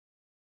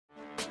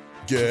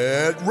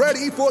Get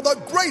ready for the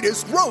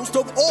greatest roast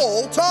of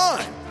all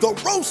time, the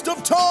Roast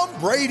of Tom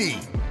Brady,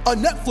 a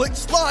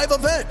Netflix live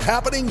event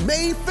happening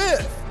May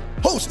 5th.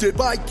 Hosted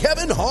by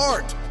Kevin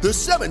Hart, the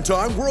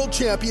 7-time world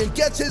champion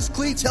gets his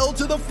cleats held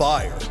to the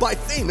fire by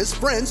famous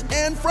friends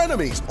and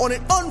frenemies on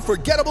an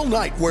unforgettable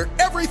night where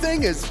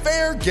everything is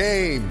fair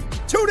game.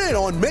 Tune in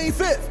on May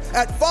 5th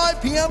at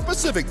 5 p.m.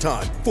 Pacific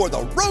time for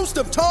the Roast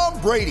of Tom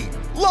Brady,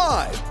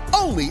 live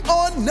only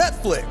on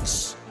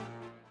Netflix.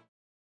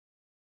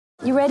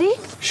 You ready?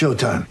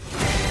 Showtime.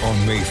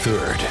 On May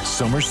 3rd,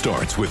 summer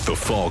starts with The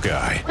Fall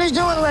Guy. Let's do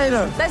it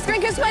later. Let's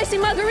drink a spicy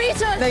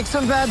margarita. Make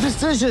some bad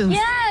decisions.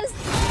 Yes!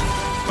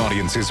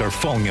 Audiences are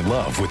falling in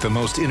love with the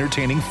most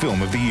entertaining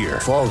film of the year.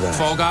 Fall Guy.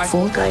 Fall Guy?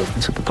 Fall guy.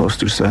 That's what the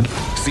poster said.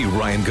 See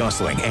Ryan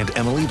Gosling and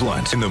Emily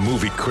Blunt in the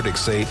movie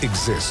critics say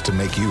exists to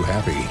make you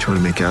happy. Trying to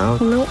make it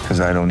out? Nope. Because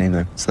I don't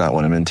either. It's not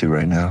what I'm into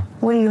right now.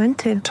 What are you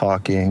into?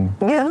 Talking.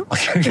 Yeah.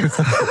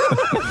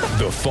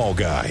 The Fall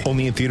Guy.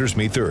 Only in theaters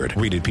May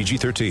 3rd. Rated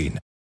PG-13.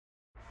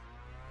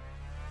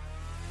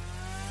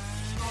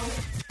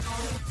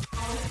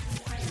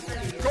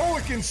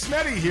 Golick and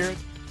Smetty here.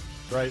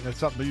 Right, that's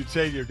something you'd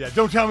say to your dad.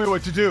 Don't tell me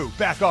what to do.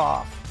 Back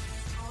off.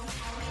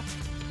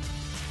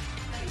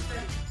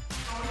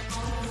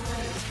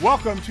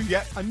 Welcome to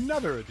yet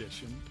another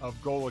edition of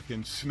Golick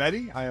and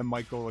Smetty. I am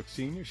Mike Golick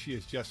Sr. She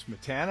is Jess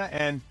Matana.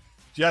 And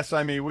Jess,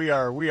 I mean, we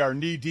are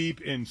knee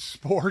deep in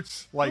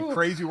sports like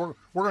crazy. We're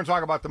going to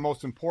talk about the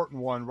most important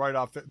one right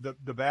off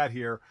the bat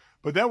here.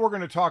 But then we're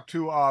going to talk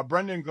to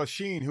Brendan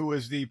Glasheen, who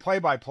is the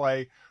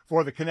play-by-play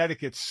for the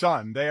Connecticut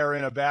Sun. They are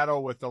in a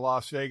battle with the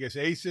Las Vegas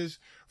Aces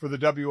for the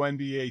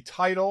WNBA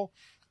title.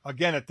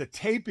 Again, at the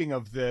taping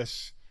of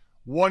this,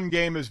 one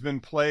game has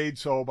been played,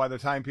 so by the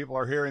time people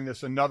are hearing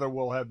this, another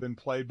will have been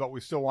played. But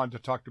we still wanted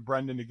to talk to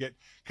Brendan to get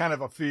kind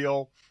of a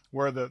feel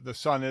where the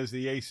Sun is,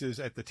 the Aces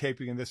at the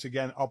taping of this,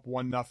 again, up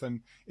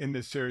 1-0 in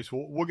this series.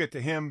 We'll get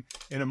to him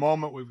in a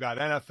moment. We've got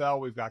NFL,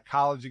 we've got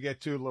college to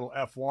get to, a little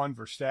F1,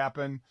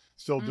 Verstappen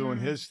still doing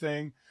his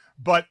thing.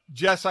 But,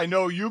 Jess, I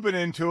know you've been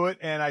into it,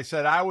 and I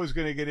said I was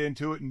going to get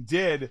into it and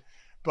did,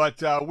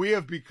 but we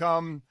have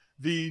become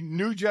the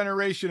new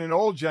generation and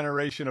old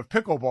generation of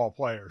pickleball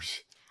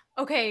players.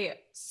 Okay,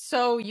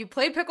 so you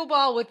played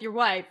pickleball with your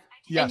wife,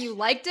 Yes. and you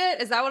liked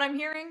it? Is that what I'm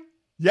hearing?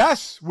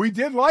 Yes, we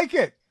did like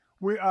it.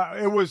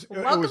 Welcome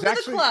to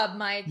actually, the club,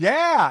 Mike.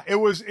 Yeah, it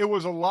was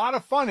a lot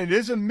of fun. It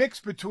is a mix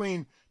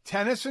between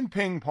tennis and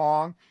ping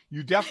pong.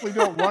 You definitely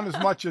don't run as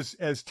much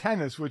as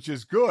tennis, which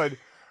is good.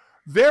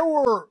 There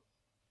were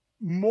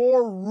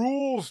more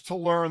rules to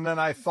learn than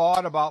I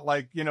thought about,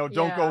 like,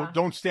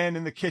 don't stand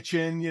in the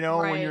kitchen,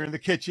 Right. when you're in the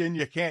kitchen,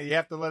 you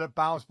have to let it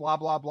bounce, blah,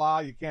 blah, blah.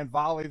 You can't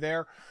volley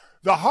there.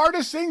 The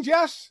hardest thing,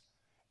 Jess,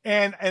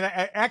 and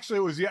actually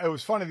it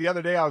was funny. The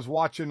other day I was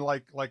watching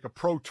like a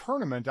pro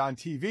tournament on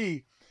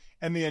TV,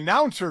 and the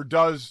announcer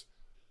does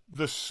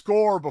the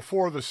score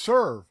before the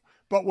serve.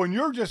 But when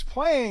you're just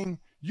playing,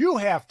 you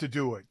have to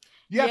do it.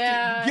 You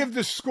have to give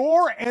the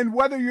score and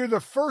whether you're the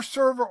first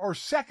server or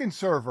second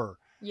server.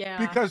 Yeah.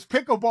 Because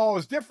pickleball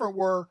is different,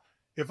 where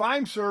if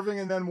I'm serving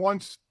and then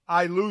once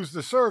I lose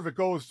the serve, it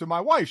goes to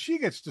my wife. She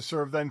gets to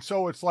serve then.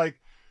 So it's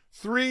like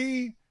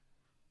 3,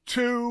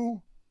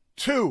 2,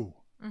 2.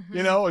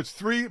 It's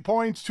 3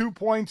 points, 2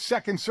 points,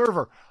 second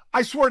server.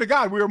 I swear to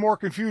God, we were more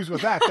confused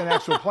with that than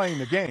actually playing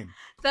the game.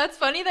 That's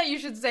funny that you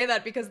should say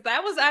that, because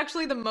that was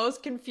actually the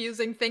most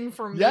confusing thing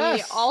for me.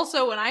 Yes.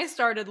 Also, when I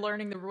started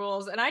learning the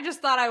rules, and I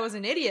just thought I was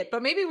an idiot,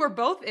 but maybe we're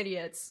both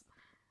idiots.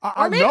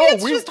 Or maybe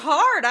it's just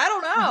hard. I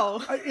don't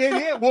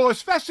know. Well,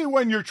 especially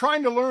when you're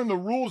trying to learn the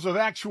rules of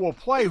actual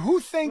play. Who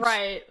thinks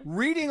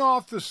reading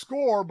off the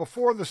score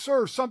before the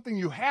serve, something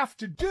you have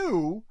to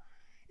do,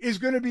 is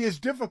going to be as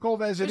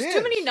difficult as There's it is?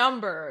 too many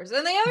numbers.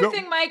 And the other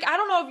thing, Mike, I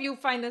don't know if you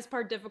find this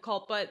part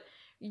difficult, but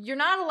you're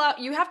not allowed,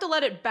 you have to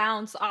let it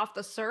bounce off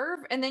the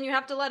serve, and then you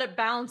have to let it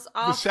bounce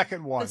off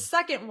the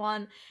second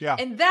one. Yeah.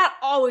 And that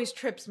always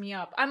trips me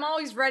up. I'm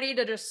always ready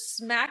to just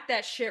smack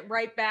that shit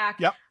right back.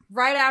 Yep.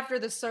 Right after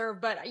the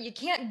serve, but you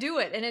can't do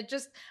it. And it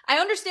just, I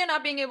understand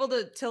not being able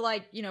to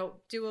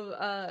do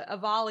a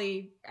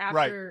volley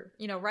after,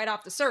 right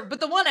off the serve. But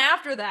the one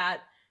after that,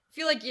 I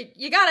feel like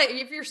you gotta,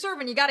 if you're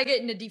serving, you gotta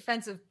get in a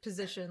defensive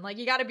position. Like,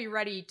 you gotta be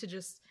ready to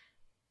just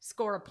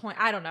score a point.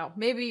 I don't know.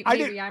 Maybe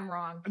I'm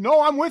wrong. No,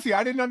 I'm with you.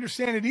 I didn't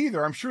understand it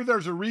either. I'm sure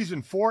there's a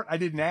reason for it. I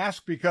didn't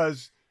ask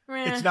because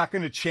it's not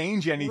going to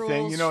change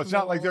anything. Rules, it's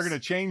not like they're going to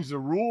change the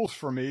rules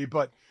for me,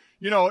 but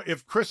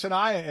if Chris and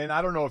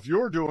I don't know if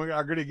you're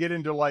are going to get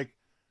into like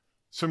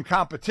some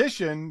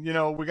competition,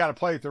 we got to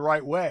play it the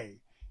right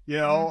way,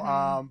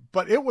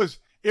 but it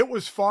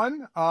was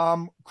fun.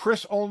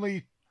 Chris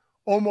only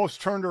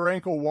almost turned her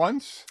ankle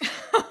once.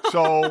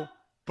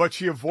 But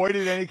she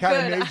avoided any kind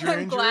of major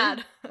injury.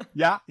 Glad.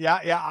 Yeah.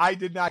 I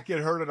did not get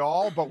hurt at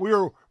all, but we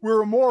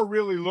were more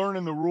really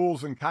learning the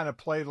rules and kind of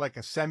played like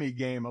a semi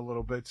game a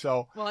little bit.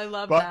 So, well, I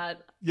love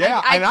that.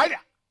 Yeah.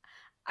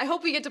 I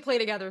hope we get to play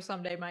together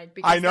someday, Mike.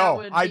 Because I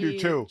know, that would I do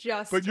too.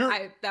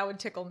 That would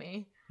tickle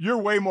me. You're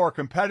way more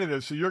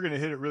competitive, so you're going to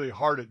hit it really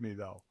hard at me,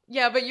 though.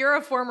 Yeah, but you're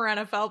a former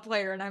NFL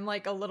player, and I'm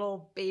like a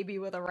little baby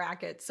with a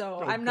racket,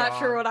 so I'm not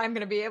sure what I'm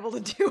going to be able to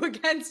do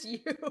against you.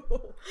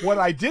 What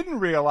I didn't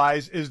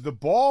realize is the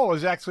ball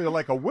is actually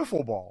like a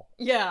wiffle ball.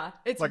 Yeah,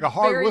 it's like a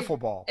hard wiffle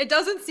ball. It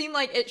doesn't seem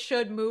like it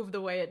should move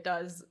the way it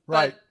does.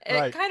 Right, but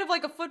right. It's kind of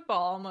like a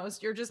football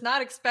almost. You're just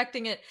not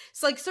expecting it.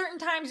 It's like certain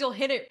times you'll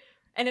hit it,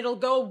 and it'll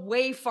go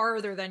way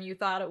farther than you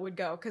thought it would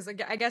go. Because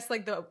I guess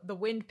like the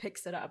wind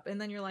picks it up. And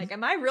then you're like,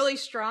 am I really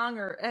strong?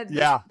 Or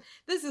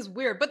this is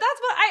weird. But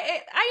that's what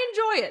I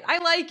enjoy it. I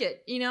like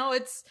it. You know,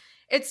 it's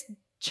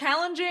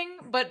challenging,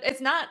 but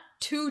it's not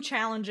too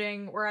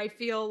challenging where I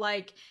feel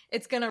like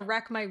it's going to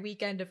wreck my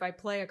weekend if I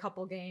play a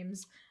couple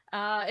games.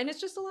 And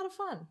it's just a lot of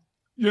fun.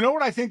 You know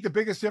what I think the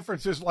biggest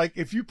difference is? Like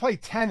if you play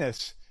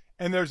tennis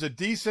and there's a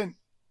decent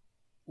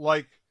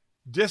like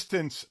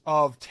distance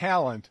of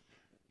talent,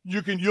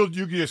 you can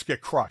just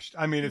get crushed.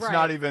 I mean, it's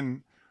not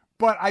even,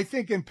 but I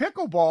think in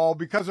pickleball,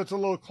 because it's a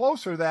little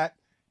closer, that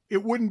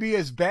it wouldn't be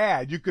as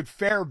bad. You could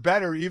fare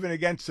better even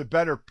against a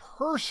better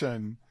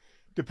person,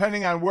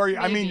 depending on where you,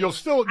 I mean, you'll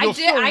still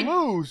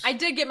lose. I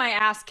did get my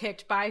ass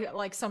kicked by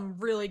like some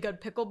really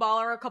good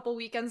pickleballer a couple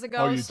weekends ago.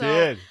 Oh, you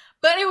did?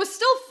 But it was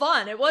still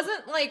fun. It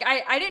wasn't like,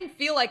 I didn't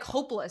feel like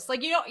hopeless.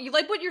 Like, you know,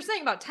 like what you're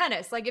saying about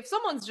tennis. Like if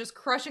someone's just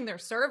crushing their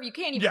serve, you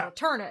can't even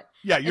return it.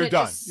 Yeah, you're and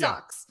done. It just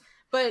sucks.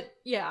 But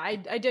yeah, I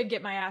did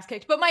get my ass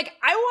kicked. But Mike,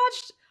 I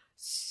watched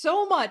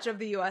so much of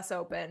the US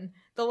Open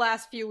the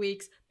last few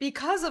weeks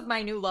because of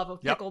my new love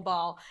of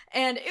pickleball.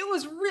 And it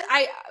was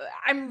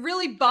I'm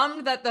really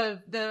bummed that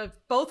the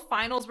both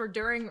finals were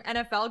during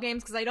NFL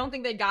games because I don't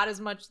think they got as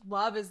much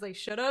love as they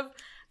should have,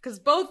 because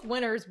both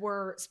winners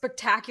were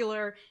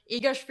spectacular.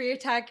 Iga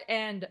Swiatek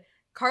and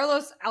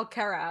Carlos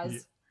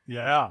Alcaraz.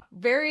 Yeah.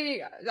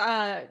 Very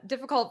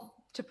difficult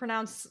to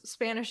pronounce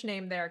Spanish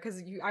name there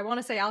because I want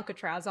to say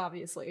Alcatraz,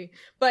 obviously,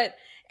 but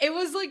it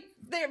was like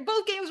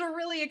both games were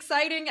really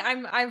exciting.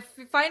 I've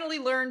finally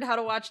learned how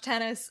to watch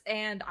tennis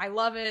and I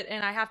love it,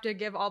 and I have to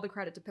give all the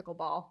credit to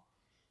pickleball.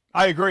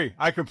 I agree.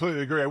 I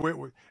completely agree.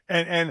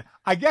 And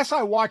I guess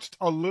I watched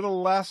a little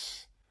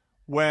less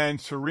when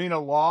Serena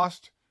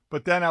lost,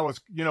 but then I was,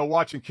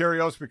 watching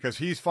Kyrgios because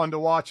he's fun to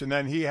watch, and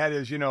then he had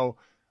his,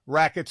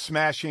 racket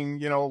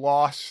smashing,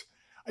 loss.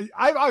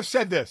 I've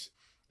said this.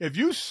 If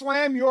you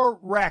slam your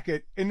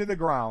racket into the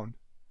ground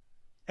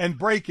and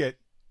break it,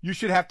 you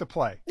should have to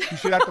play. You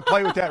should have to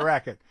play with that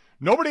racket.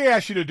 Nobody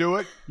asked you to do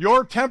it.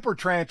 Your temper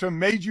tantrum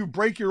made you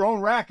break your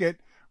own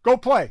racket. Go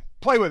play.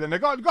 Play with it. Now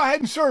go ahead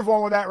and serve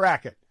one with that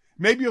racket.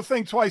 Maybe you'll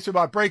think twice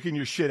about breaking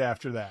your shit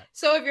after that.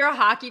 So if you're a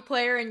hockey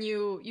player and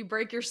you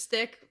break your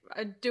stick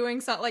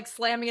doing something like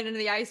slamming it into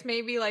the ice,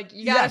 maybe like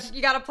you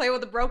gotta play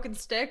with a broken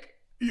stick.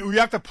 You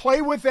have to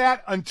play with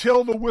that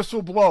until the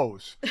whistle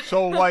blows.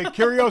 So, like,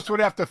 Kyrgios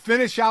would have to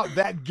finish out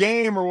that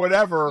game or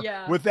whatever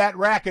with that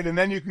racket, and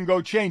then you can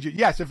go change it.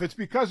 Yes, if it's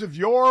because of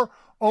your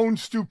own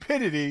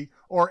stupidity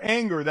or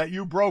anger that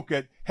you broke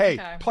it, hey,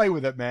 play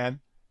with it, man.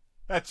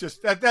 That's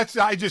just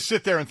I just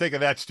sit there and think of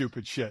that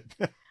stupid shit.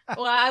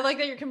 Well, I like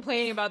that you're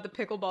complaining about the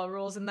pickleball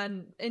rules and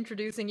then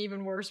introducing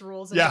even worse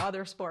rules into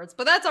other sports.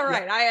 But that's all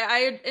right.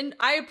 Yeah.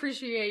 I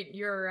appreciate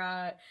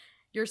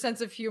your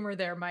sense of humor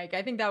there, Mike.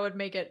 I think that would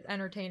make it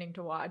entertaining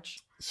to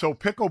watch. So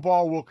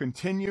pickleball will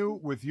continue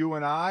with you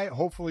and I.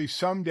 Hopefully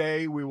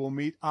someday we will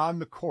meet on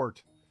the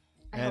court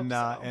and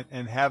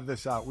have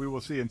this out. We will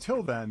see.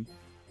 Until then,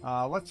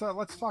 let's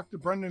talk to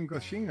Brendan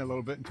Glasheen a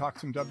little bit and talk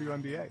some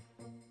WNBA.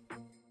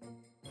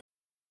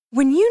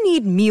 When you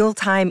need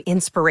mealtime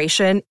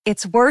inspiration,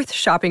 it's worth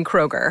shopping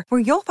Kroger, where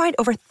you'll find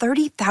over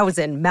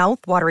 30,000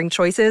 mouth-watering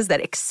choices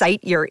that excite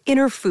your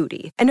inner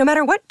foodie. And no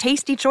matter what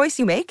tasty choice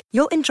you make,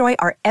 you'll enjoy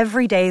our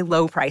everyday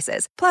low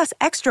prices, plus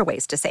extra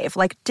ways to save,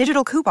 like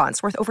digital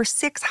coupons worth over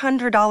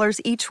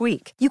 $600 each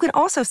week. You can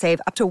also save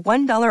up to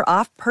 $1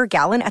 off per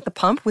gallon at the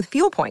pump with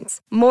fuel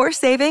points. More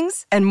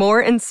savings and more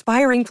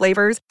inspiring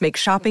flavors make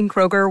shopping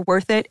Kroger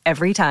worth it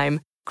every time.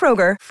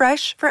 Kroger,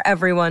 fresh for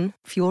everyone.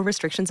 Fuel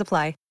restrictions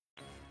apply.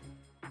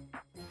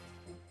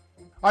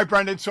 All right,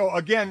 Brendan. So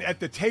again, at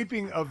the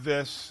taping of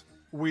this,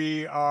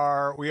 we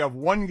have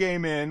one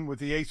game in with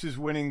the Aces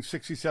winning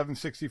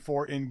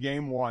 67-64 in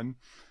game one.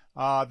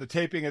 The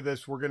taping of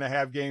this, we're going to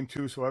have game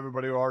two, so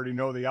everybody will already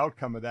know the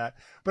outcome of that.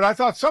 But I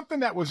thought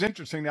something that was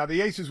interesting. Now,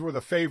 the Aces were the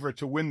favorite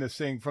to win this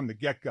thing from the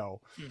get-go.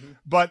 Mm-hmm.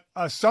 But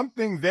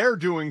they're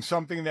doing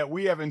something that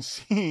we haven't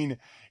seen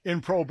in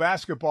pro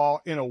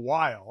basketball in a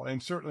while,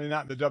 and certainly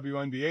not in the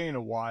WNBA in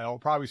a while,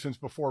 probably since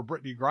before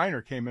Brittany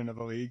Griner came into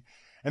the league.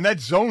 And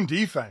that's zone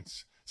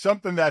defense.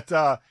 Something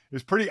that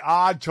is pretty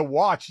odd to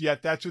watch,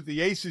 yet that's what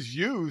the Aces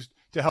used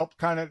to help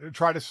kind of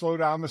try to slow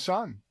down the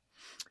Sun.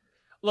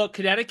 Look,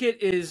 Connecticut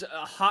is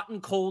a hot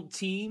and cold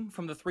team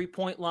from the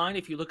three-point line.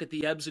 If you look at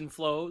the ebbs and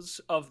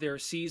flows of their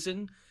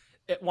season,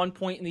 at one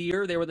point in the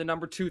year, they were the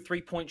number 2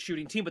 three-point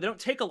shooting team, but they don't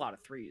take a lot of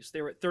threes.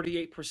 They were at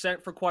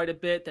 38% for quite a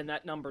bit, then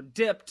that number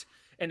dipped,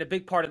 and a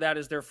big part of that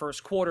is their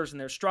first quarters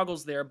and their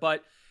struggles there.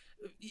 But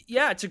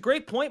yeah, it's a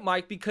great point,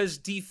 Mike, because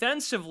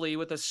defensively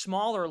with a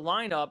smaller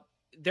lineup,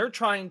 they're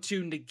trying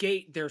to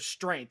negate their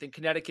strength. And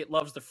Connecticut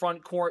loves the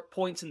front court,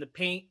 points in the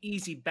paint,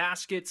 easy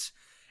baskets.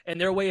 And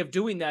their way of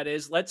doing that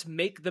is let's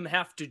make them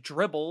have to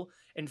dribble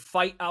and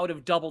fight out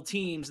of double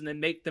teams and then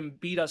make them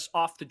beat us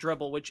off the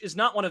dribble, which is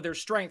not one of their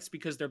strengths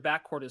because their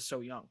backcourt is so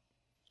young.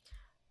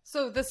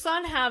 So the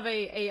Sun have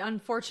a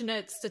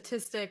unfortunate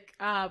statistic,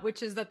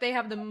 which is that they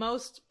have the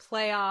most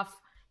playoff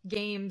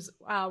games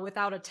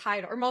without a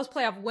title, or most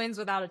playoff wins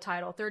without a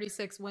title,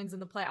 36 wins in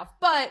the playoff.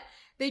 But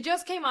they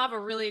just came off a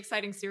really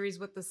exciting series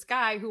with the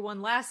Sky, who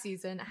won last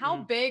season. How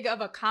big of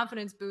a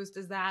confidence boost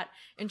is that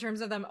in terms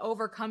of them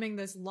overcoming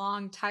this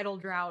long title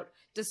drought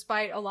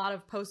despite a lot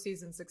of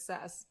postseason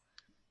success?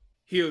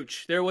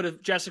 Huge. There would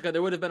have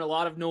been a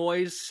lot of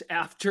noise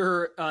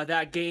after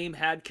that game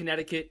had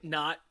Connecticut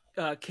not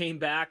came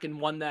back and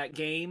won that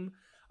game.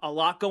 A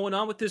lot going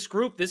on with this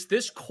group.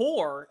 This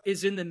core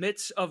is in the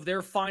midst of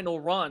their final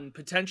run,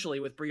 potentially,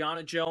 with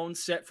Brianna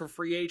Jones set for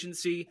free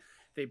agency.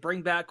 They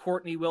bring back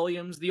Courtney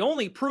Williams. The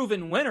only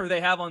proven winner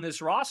they have on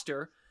this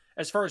roster,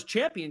 as far as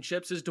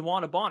championships, is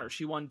DeWanna Bonner.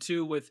 She won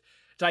 2 with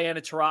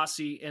Diana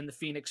Taurasi and the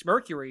Phoenix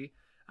Mercury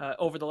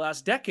over the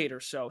last decade or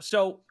so.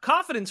 So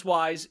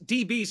confidence-wise,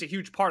 DB is a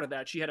huge part of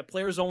that. She had a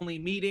players-only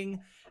meeting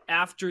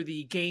after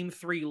the Game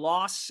 3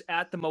 loss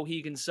at the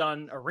Mohegan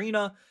Sun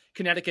Arena.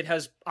 Connecticut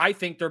has, I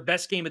think, their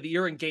best game of the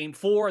year in Game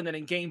 4, and then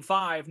in Game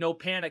 5, no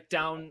panic,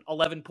 down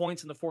 11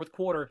 points in the fourth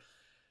quarter.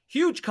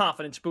 Huge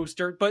confidence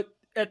booster, but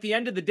at the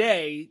end of the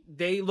day,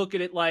 they look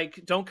at it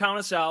like, don't count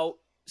us out,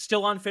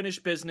 still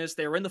unfinished business.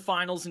 They were in the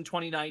finals in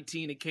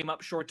 2019. It came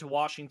up short to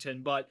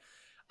Washington, but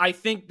I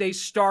think they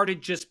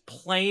started just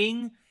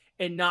playing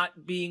and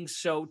not being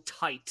so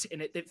tight.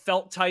 And it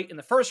felt tight in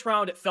the first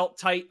round. It felt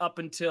tight up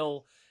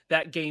until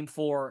that Game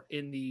 4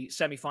 in the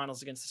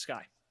semifinals against the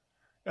Sky.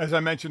 As I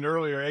mentioned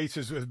earlier,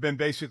 Aces has been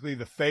basically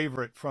the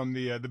favorite from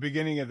the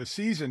beginning of the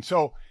season.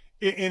 So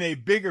in a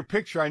bigger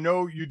picture, I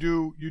know you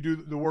do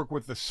the work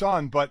with the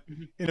Sun, but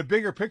in a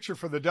bigger picture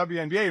for the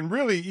WNBA, and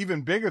really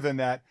even bigger than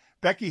that,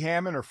 Becky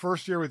Hammon, her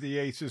first year with the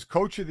Aces,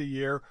 Coach of the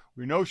Year.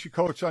 We know she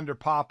coached under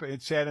Papa in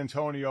San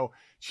Antonio.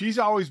 She's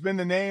always been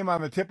the name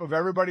on the tip of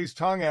everybody's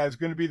tongue as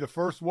going to be the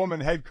first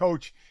woman head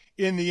coach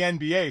in the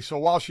NBA. So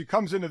while she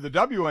comes into the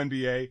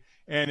WNBA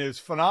and is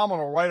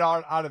phenomenal right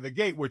out of the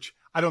gate, which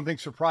I don't think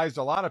surprised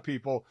a lot of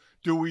people,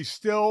 do we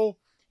still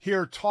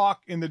hear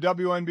talk in the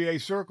WNBA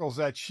circles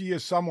that she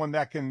is someone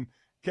that can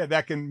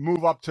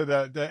move up to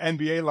the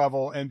NBA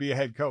level and be a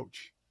head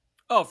coach?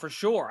 Oh, for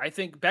sure. I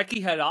think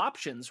Becky had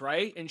options,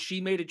 right? And she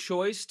made a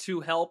choice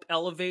to help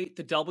elevate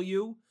the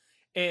W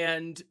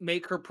and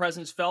make her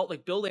presence felt.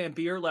 Like Bill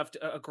Laimbeer left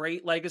a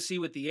great legacy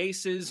with the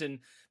Aces, and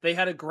they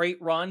had a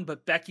great run,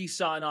 but Becky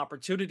saw an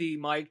opportunity,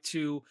 Mike,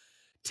 to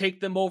take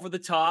them over the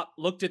top,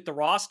 looked at the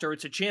roster.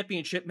 It's a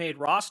championship-made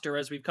roster,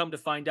 as we've come to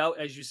find out.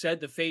 As you said,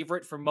 the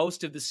favorite for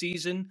most of the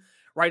season,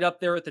 right up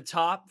there at the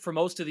top for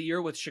most of the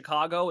year with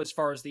Chicago, as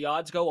far as the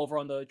odds go, over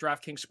on the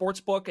DraftKings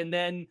Sportsbook. And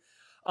then,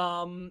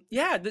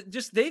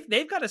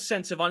 they've got a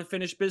sense of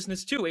unfinished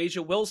business too.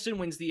 Asia Wilson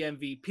wins the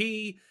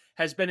MVP,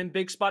 has been in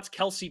big spots.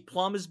 Kelsey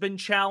Plum has been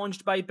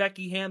challenged by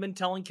Becky Hammon,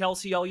 telling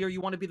Kelsey all year,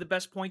 you want to be the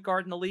best point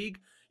guard in the league?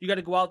 You got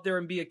to go out there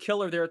and be a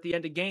killer there at the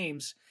end of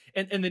games.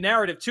 And the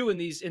narrative too in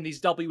these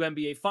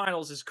WNBA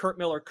finals is Kurt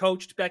Miller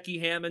coached Becky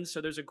Hammon, so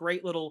there's a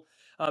great little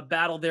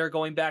battle there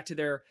going back to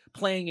their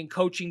playing and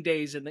coaching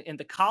days in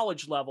the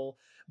college level.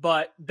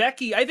 But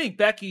Becky, I think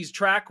Becky's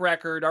track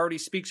record already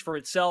speaks for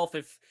itself.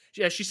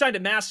 She signed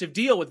a massive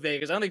deal with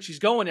Vegas, I don't think she's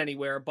going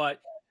anywhere, but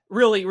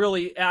really,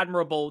 really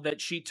admirable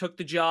that she took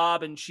the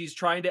job and she's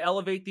trying to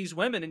elevate these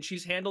women, and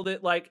she's handled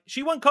it like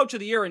she won Coach of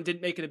the Year and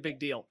didn't make it a big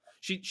deal.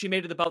 She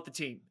made it about the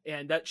team,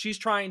 and that she's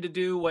trying to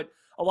do what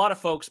a lot of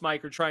folks,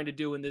 Mike, are trying to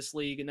do in this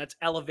league, and that's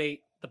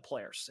elevate the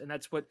players. And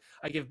that's what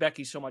I give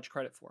Becky so much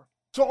credit for.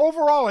 So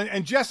overall,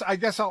 and Jess, I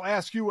guess I'll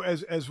ask you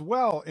as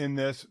well in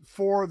this,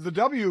 for the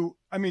W,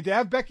 I mean, to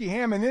have Becky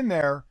Hammon in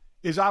there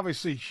is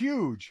obviously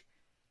huge.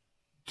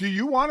 Do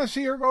you want to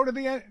see her go to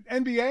the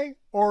NBA,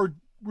 or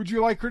would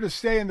you like her to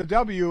stay in the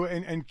W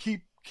and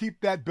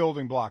keep that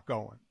building block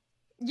going?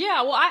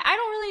 Yeah, well, I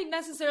don't really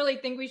necessarily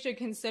think we should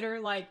consider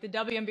like the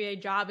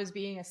WNBA job as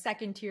being a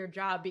second tier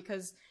job,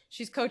 because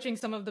she's coaching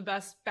some of the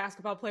best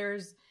basketball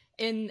players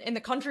in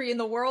the country, in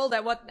the world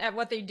at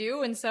what they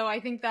do. And so I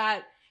think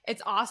that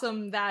it's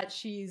awesome that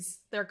she's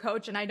their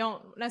coach. And I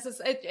don't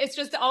necessarily, it's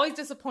just always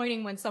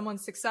disappointing when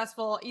someone's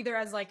successful, either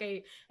as like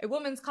a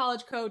women's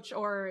college coach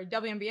or a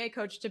WNBA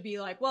coach, to be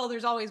like, well,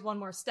 there's always one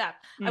more step.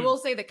 I will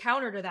say the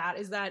counter to that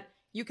is that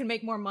you can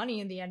make more money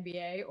in the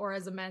NBA or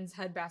as a men's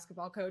head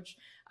basketball coach,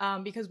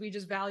 because we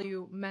just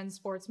value men's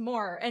sports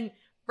more. And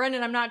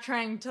Brendan, I'm not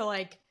trying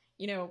to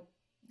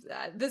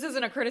this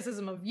isn't a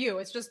criticism of you.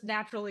 It's just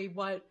naturally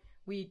what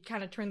we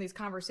kind of turn these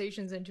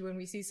conversations into when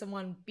we see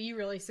someone be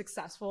really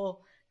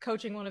successful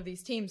coaching one of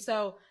these teams.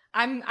 So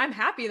I'm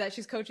happy that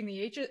she's coaching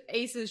the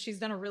Aces. She's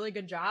done a really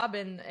good job,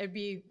 and it'd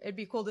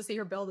be cool to see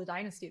her build a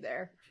dynasty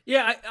there.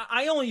 Yeah,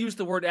 I only use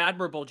the word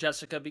admirable,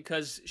 Jessica,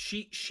 because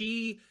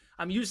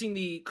I'm using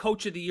the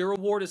Coach of the Year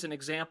award as an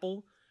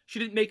example. She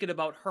didn't make it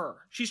about her.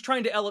 She's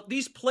trying to elevate.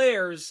 These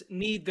players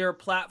need their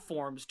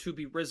platforms to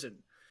be risen.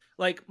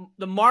 Like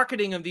the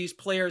marketing of these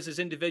players as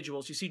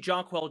individuals. You see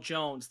Jonquel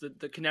Jones,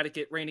 the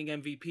Connecticut reigning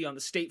MVP on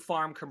the State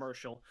Farm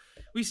commercial.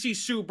 We see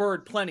Sue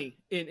Bird plenty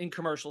in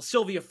commercials.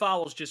 Sylvia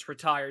Fowles just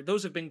retired.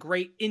 Those have been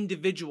great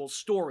individual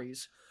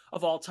stories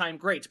of all-time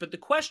greats. But the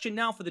question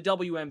now for the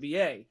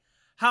WNBA,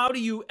 how do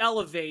you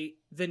elevate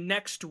the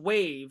next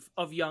wave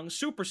of young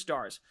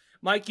superstars?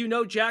 Mike,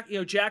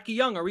 Jackie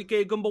Young,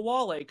 Arike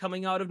Gumbawale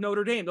coming out of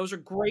Notre Dame. Those are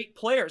great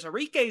players.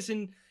 Arike's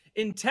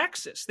in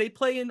Texas. They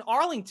play in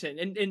Arlington.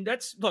 And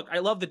that's, look, I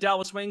love the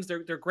Dallas Wings.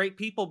 They're great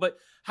people. But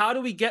how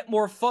do we get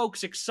more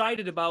folks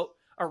excited about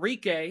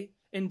Arike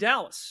in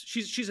Dallas?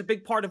 She's a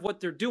big part of what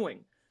they're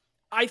doing.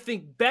 I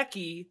think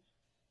Becky,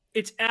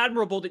 it's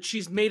admirable that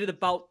she's made it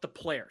about the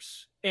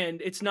players.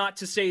 And it's not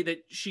to say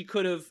that she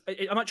could have,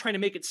 I'm not trying to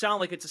make it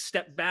sound like it's a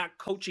step back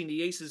coaching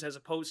the Aces as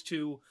opposed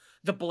to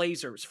the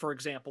Blazers, for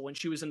example, when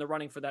she was in the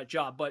running for that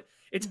job. But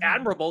it's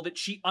admirable that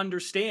she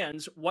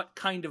understands what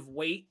kind of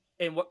weight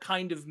and what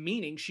kind of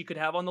meaning she could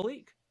have on the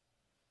league.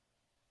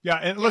 Yeah,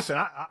 and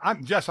listen,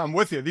 I'm Jess, I'm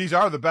with you. These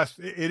are the best.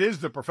 It is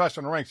the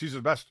professional ranks. These are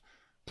the best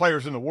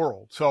players in the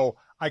world. So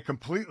I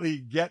completely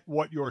get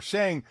what you're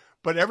saying.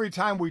 But every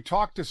time we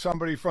talk to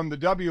somebody from the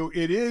W,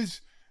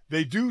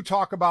 they do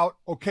talk about,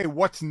 okay,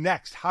 what's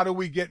next? How do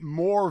we get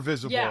more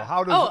visible? Yeah.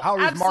 How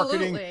does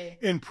marketing absolutely.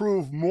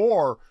 improve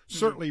more?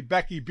 Certainly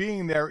Becky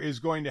being there is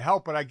going to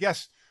help. But I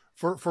guess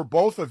for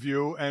both of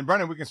you, and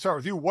Brendan, we can start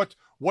with you.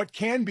 What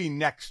can be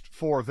next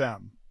for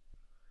them?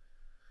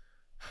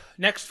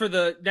 Next for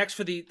the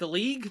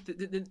league,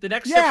 the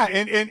next yeah,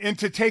 step. and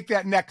to take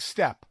that next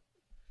step.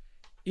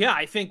 Yeah,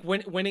 I think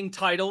winning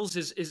titles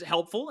is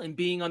helpful, and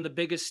being on the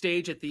biggest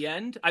stage at the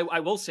end. I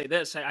will say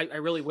this: I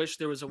really wish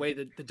there was a way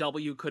that the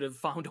W could have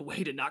found a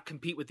way to not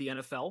compete with the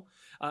NFL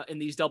in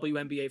these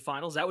WNBA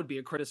finals. That would be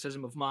a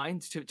criticism of mine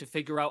to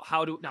figure out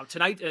how to. Now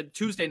tonight,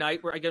 Tuesday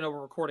night, we're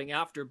recording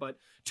after, but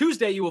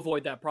Tuesday you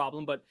avoid that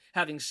problem. But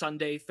having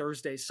Sunday,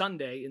 Thursday,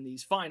 Sunday in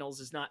these finals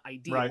is not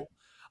ideal.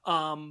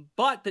 Right.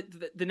 But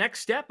the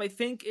next step, I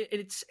think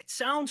it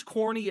sounds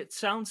corny, it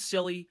sounds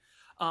silly.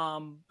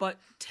 But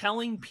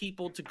telling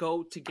people to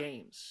go to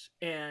games,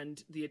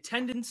 and the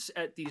attendance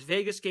at these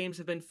Vegas games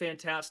have been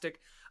fantastic.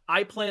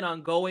 I plan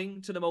on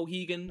going to the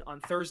Mohegan on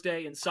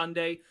Thursday and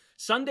Sunday.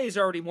 Sunday's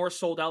already more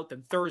sold out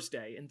than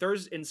Thursday,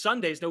 and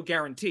Sunday's no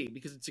guarantee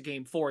because it's a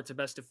game 4. It's a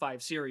best of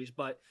 5 series,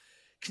 but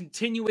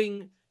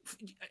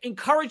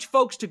encourage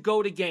folks to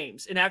go to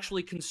games and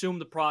actually consume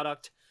the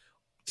product.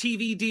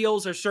 TV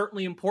deals are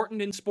certainly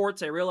important in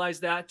sports. I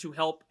realize that, to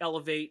help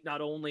elevate not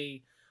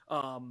only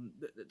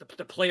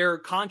the player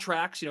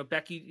contracts,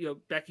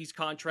 Becky's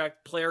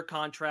contract, player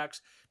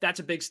contracts. That's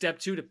a big step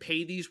too, to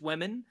pay these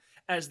women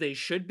as they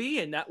should be.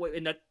 And that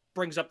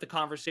brings up the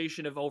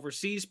conversation of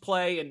overseas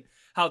play and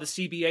how the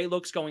CBA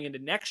looks going into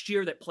next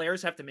year, that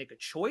players have to make a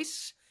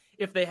choice.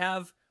 If they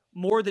have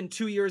more than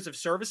 2 years of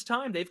service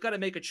time, they've got to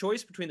make a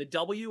choice between the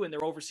W and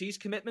their overseas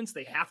commitments.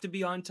 They have to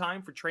be on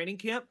time for training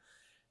camp.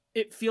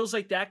 It feels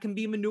like that can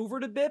be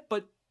maneuvered a bit,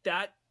 but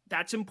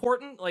that's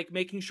important, like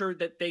making sure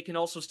that they can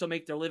also still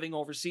make their living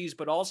overseas.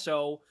 But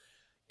also,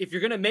 if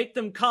you're going to make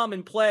them come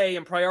and play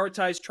and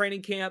prioritize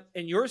training camp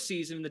and your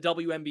season in the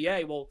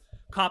WNBA, well,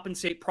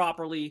 compensate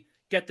properly,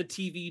 get the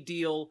TV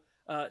deal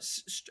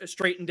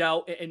straightened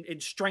out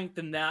and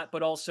strengthen that,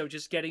 but also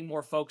just getting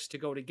more folks to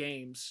go to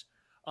games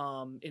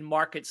in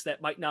markets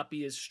that might not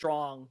be as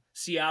strong.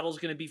 Seattle's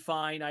going to be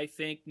fine, I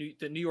think.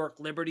 The New York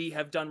Liberty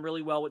have done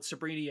really well with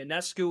Sabrina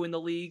Ionescu in the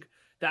league.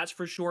 That's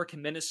for sure.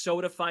 Can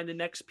Minnesota find the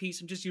next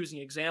piece? I'm just using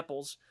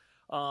examples.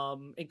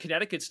 And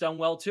Connecticut's done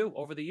well, too,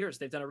 over the years.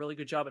 They've done a really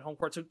good job at home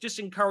court. So just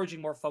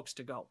encouraging more folks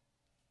to go.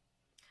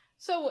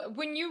 So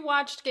when you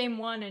watched game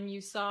 1 and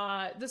you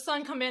saw the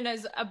Sun come in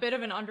as a bit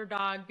of an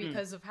underdog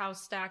because of how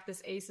stacked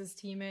this Aces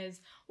team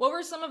is, what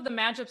were some of the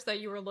matchups that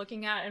you were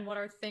looking at, and what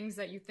are things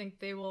that you think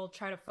they will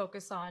try to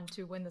focus on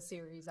to win the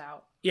series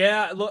out?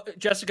 Yeah, look,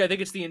 Jessica, I think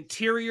it's the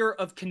interior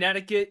of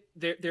Connecticut.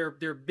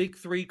 Their big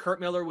 3, Kurt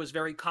Miller was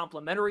very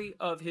complimentary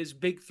of his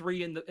big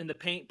 3 in the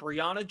paint.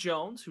 Brianna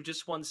Jones, who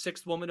just won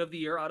 6th Woman of the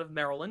Year out of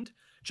Maryland.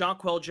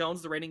 Jonquel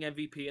Jones, the reigning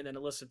MVP, and then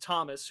Alyssa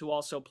Thomas, who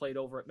also played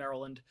over at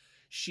Maryland.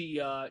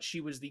 She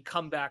was the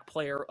comeback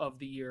player of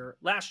the year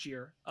last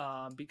year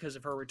because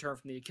of her return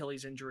from the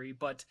Achilles injury.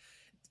 But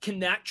can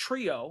that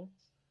trio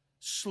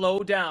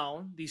slow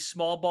down the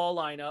small ball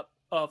lineup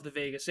of the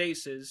Vegas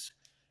Aces?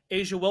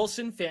 Asia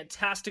Wilson,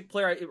 fantastic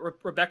player.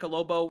 Rebecca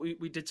Lobo,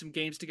 we did some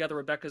games together.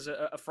 Rebecca's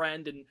a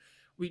friend, and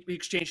we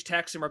exchanged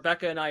texts, and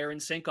Rebecca and I are in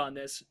sync on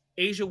this.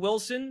 Asia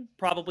Wilson,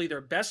 probably their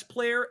best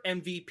player,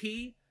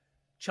 MVP.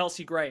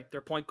 Chelsea Gray,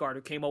 their point guard,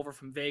 who came over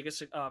from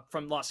Vegas,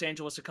 from Los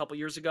Angeles a couple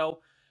years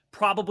ago.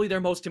 Probably their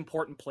most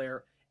important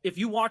player. If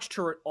you watched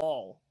her at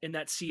all in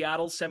that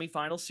Seattle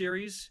semifinal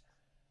series,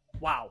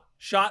 wow.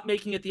 Shot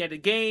making at the end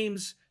of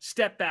games,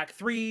 step back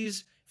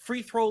threes,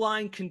 free throw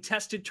line,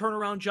 contested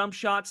turnaround jump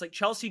shots. Like,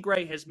 Chelsea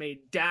Gray has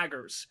made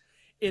daggers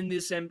in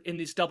this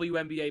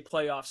WNBA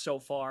playoffs so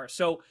far.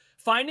 So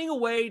finding a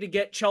way to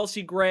get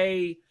Chelsea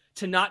Gray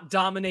to not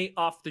dominate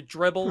off the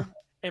dribble.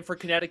 And for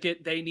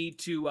Connecticut, they need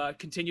to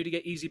continue to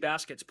get easy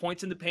baskets,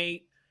 points in the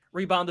paint,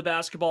 rebound the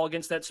basketball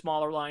against that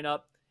smaller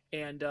lineup.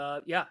 And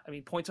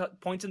points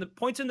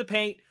in the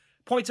paint,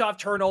 points off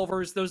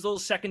turnovers, those little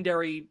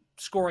secondary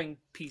scoring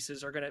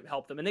pieces are going to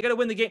help them. And they got to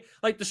win the game.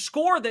 Like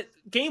the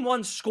game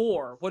one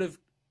score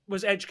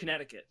was edge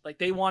Connecticut. Like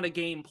they want a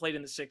game played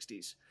in the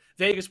 60s.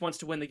 Vegas wants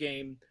to win the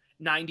game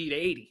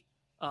 90-80.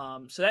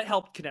 So that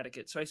helped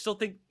Connecticut. So I still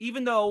think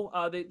even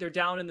though they're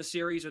down in the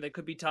series or they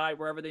could be tied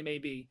wherever they may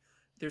be,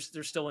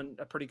 they're still in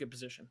a pretty good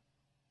position.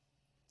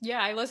 Yeah,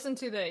 I listened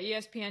to the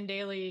ESPN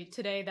Daily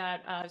today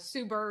that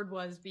Sue Bird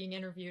was being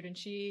interviewed, and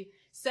she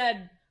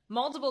said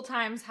multiple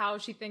times how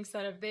she thinks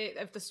that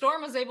if the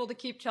Storm was able to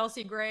keep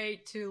Chelsea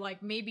Gray to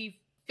like maybe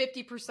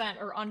 50%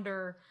 or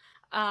under,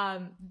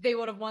 they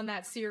would have won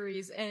that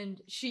series.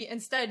 And she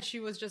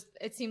was just,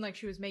 it seemed like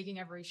she was making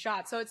every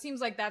shot. So it seems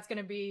like that's going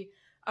to be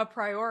a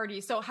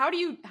priority. So how do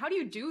you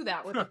do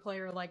that with a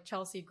player like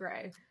Chelsea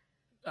Gray?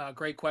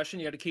 Great question.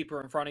 You got to keep her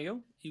in front of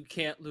you. You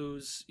can't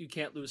lose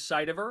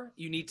sight of her.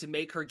 You need to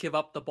make her give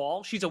up the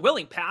ball. She's a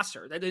willing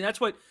passer. That's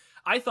what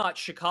I thought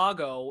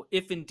Chicago,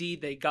 if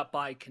indeed they got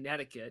by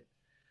Connecticut,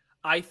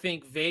 I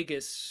think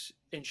Vegas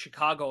and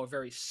Chicago are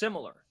very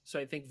similar. So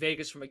I think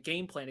Vegas from a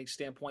game planning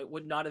standpoint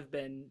would not have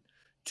been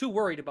too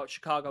worried about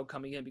Chicago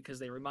coming in because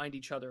they remind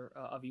each other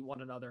of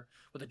one another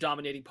with a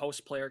dominating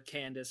post player,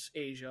 Candace,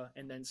 Asia,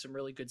 and then some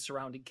really good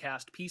surrounding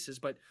cast pieces.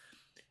 But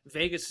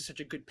Vegas is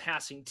such a good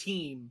passing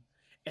team.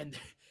 And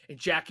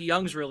Jackie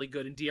Young's really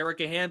good, and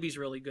De'Erica Hamby's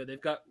really good. They've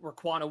got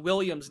Raquana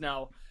Williams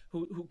now,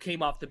 who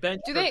came off the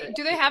bench. Do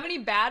they have any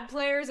bad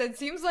players? It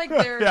seems like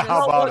they're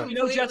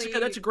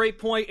Jessica, that's a great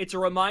point. It's a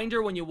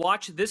reminder when you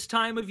watch this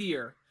time of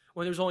year,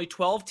 when there's only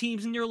 12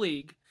 teams in your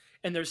league,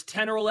 and there's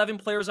 10 or 11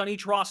 players on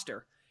each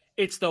roster.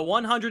 It's the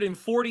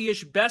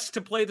 140-ish best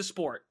to play the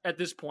sport at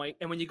this point.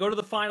 And when you go to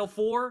the Final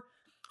Four,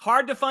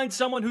 hard to find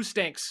someone who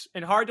stinks,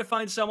 and hard to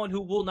find someone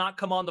who will not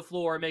come on the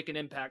floor and make an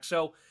impact.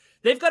 So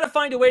they've got to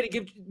find a way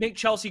to make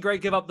Chelsea Gray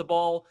give up the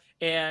ball,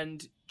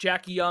 and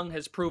Jackie Young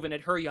has proven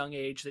at her young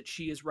age that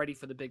she is ready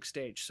for the big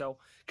stage. So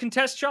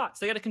contest shots.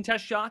 They got to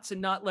contest shots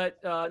and not let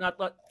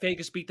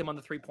Vegas beat them on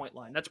the 3-point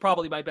line. That's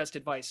probably my best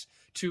advice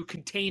to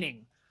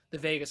containing the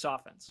Vegas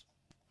offense.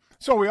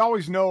 So we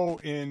always know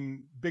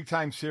in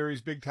big-time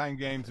series, big-time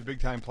games, the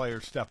big-time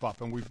players step up,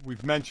 and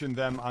we've mentioned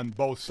them on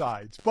both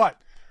sides. But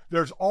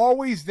there's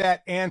always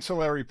that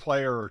ancillary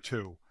player or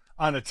two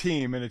on a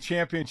team in a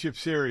championship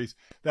series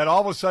that all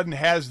of a sudden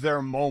has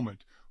their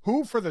moment.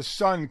 Who for the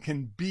Sun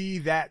can be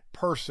that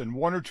person?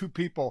 One or two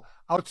people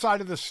outside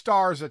of the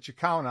stars that you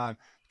count on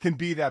can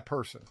be that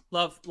person.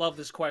 Love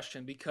this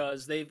question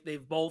because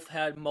they've both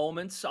had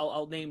moments.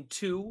 I'll name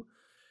two.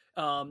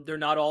 They're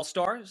not all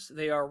stars.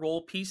 They are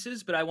role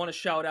pieces, but I want to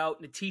shout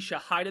out Natisha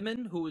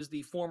Heidemann, who is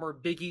the former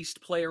Big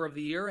East Player of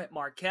the Year at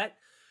Marquette.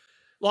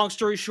 Long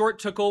story short,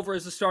 took over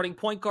as the starting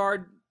point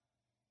guard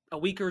a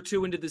week or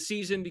two into the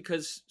season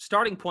because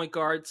starting point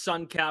guard,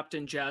 Sun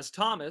captain Jazz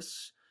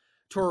Thomas,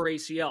 tore her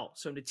ACL.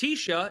 So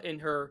Natisha, in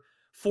her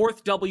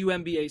fourth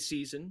WNBA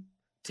season,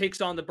 takes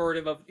on the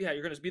burden of,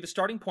 you're going to be the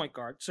starting point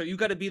guard. So you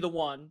got to be the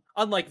one,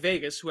 unlike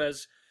Vegas, who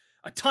has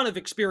a ton of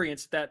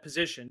experience at that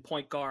position,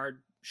 point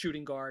guard,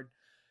 shooting guard.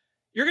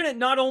 You're going to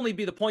not only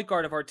be the point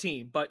guard of our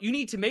team, but you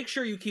need to make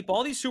sure you keep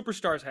all these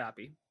superstars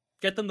happy,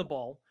 get them the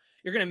ball.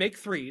 You're going to make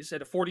threes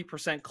at a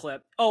 40%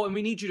 clip. Oh, and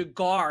we need you to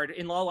guard,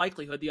 in all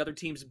likelihood, the other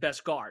team's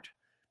best guard.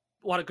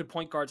 A lot of good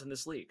point guards in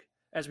this league,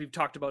 as we've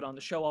talked about on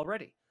the show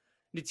already.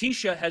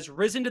 Natisha has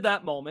risen to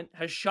that moment,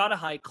 has shot a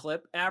high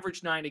clip,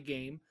 averaged 9 a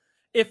game.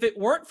 If it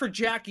weren't for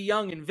Jackie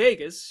Young in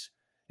Vegas,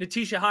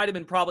 Natisha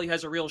Heidemann probably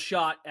has a real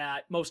shot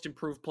at most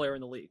improved player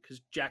in the league because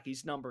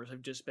Jackie's numbers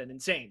have just been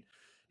insane.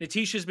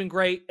 Natisha's been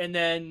great, and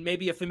then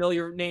maybe a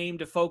familiar name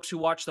to folks who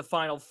watched the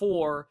Final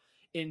Four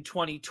in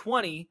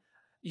 2020,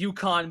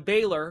 UConn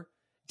Baylor,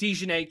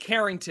 Dejanay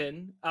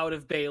Carrington out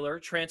of Baylor,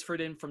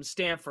 transferred in from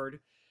Stanford,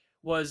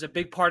 was a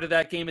big part of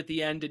that game at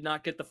the end, did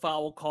not get the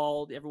foul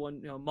called.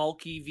 Everyone,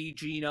 Mulkey v.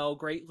 Gino,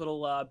 great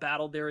little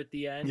battle there at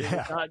the end.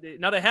 Yeah.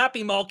 Not a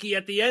happy Mulkey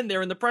at the end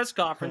there in the press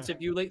conference,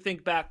 if you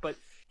think back, but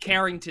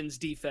Carrington's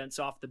defense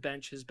off the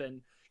bench has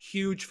been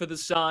huge for the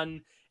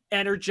Sun.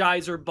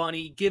 Energizer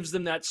Bunny gives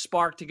them that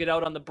spark to get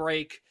out on the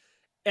break.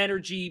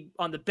 Energy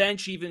on the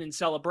bench, even in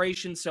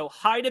celebration. So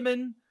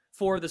Heidemann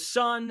for the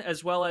Sun,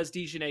 as well as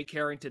Dejanay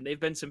Carrington. They've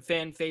been some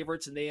fan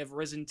favorites, and they have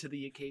risen to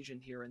the occasion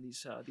here in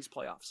these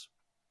playoffs.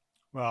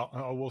 Well,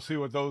 we'll see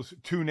what those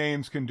two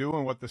names can do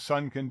and what the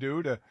Sun can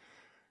do to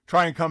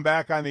try and come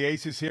back on the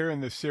Aces here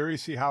in this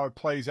series, see how it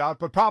plays out.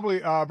 But probably,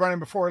 Brendan,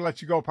 before I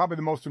let you go, probably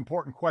the most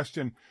important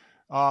question.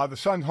 The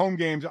Sun home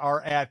games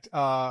are at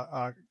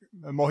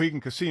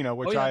Mohegan Casino,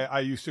 which I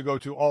used to go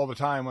to all the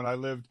time when I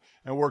lived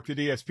and worked at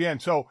ESPN.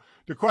 So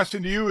the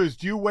question to you is,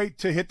 do you wait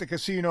to hit the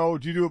casino?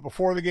 Do you do it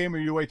before the game, or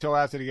do you wait till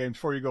after the game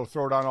before you go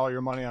throw down all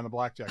your money on the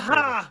blackjack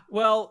table?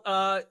 Well,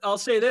 I'll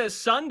say this: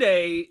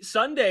 Sunday,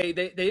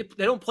 they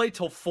don't play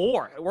till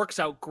 4. It works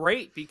out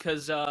great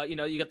because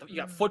you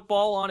got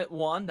football on at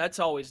 1. That's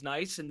always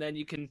nice, and then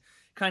you can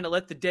kind of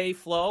let the day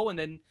flow and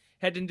then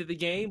head into the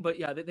game. But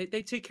yeah,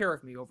 they take care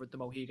of me over at the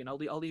Mohegan. I'll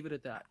leave it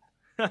at that.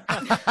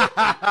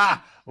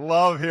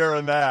 Love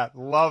hearing that.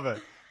 Love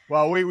it.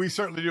 Well, we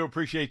certainly do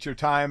appreciate your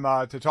time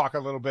to talk a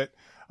little bit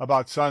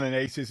about Sun and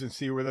Aces and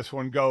see where this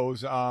one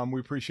goes. We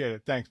appreciate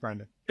it. Thanks,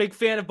 Brendan. Big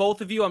fan of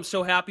both of you. I'm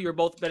so happy you're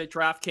both been at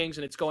DraftKings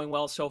and it's going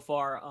well so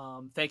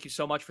far. Thank you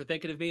so much for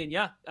thinking of me. And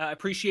yeah, I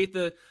appreciate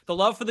the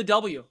love for the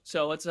W.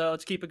 So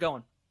let's keep it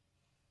going.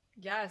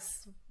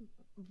 Yes.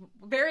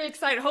 Very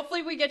excited.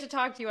 Hopefully we get to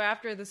talk to you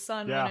after the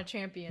Sun win a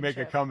championship. Make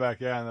a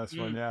comeback, on this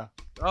one, yeah.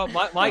 Oh,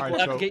 Mike, we'll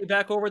have to get you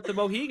back over at the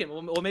Mohegan.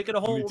 We'll make it a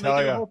whole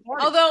party.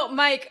 Although,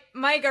 Mike,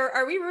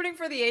 are we rooting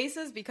for the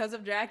Aces because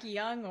of Jackie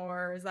Young,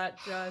 or is that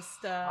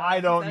just... I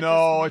don't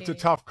know. It's a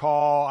tough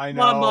call. I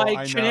know. Come on,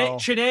 Mike.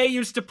 Shanae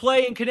used to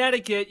play in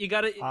Connecticut. You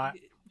got to...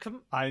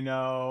 I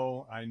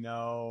know.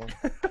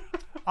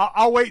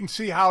 I'll wait and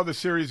see how the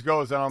series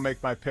goes, then I'll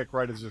make my pick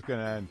right as it's going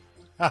to end.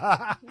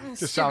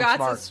 Just sounds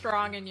smart. Is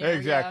strong in you.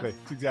 Exactly. Yeah.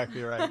 That's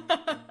exactly right.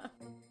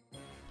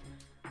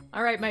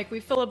 All right, Mike,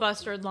 we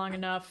filibustered long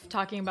enough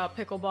talking about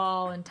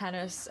pickleball and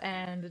tennis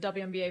and the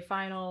WNBA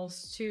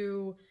Finals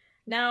to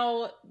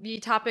now the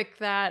topic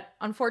that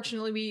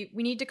unfortunately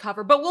we need to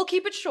cover, but we'll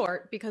keep it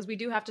short because we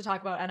do have to talk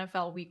about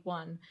NFL Week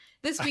 1.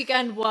 This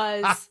weekend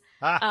was...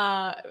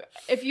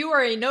 if you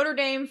are a Notre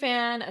Dame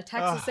fan, a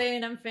Texas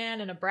A&M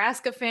fan, a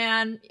Nebraska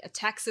fan, a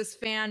Texas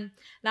fan,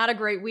 not a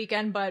great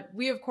weekend, but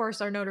we, of course,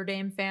 are Notre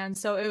Dame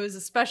fans. So it was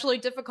especially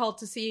difficult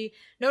to see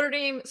Notre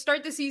Dame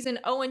start the season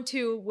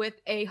 0-2 with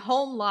a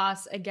home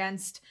loss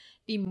against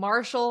the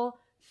Marshall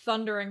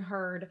Thundering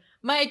Herd.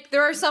 Mike,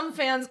 there are some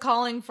fans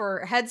calling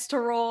for heads to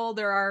roll.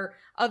 There are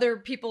other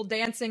people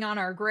dancing on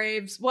our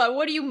graves.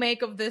 What do you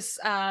make of this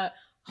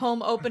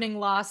home opening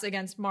loss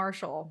against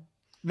Marshall?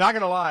 Not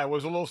going to lie, I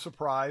was a little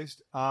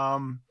surprised.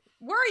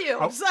 Were you?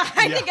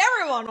 I think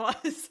everyone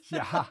was.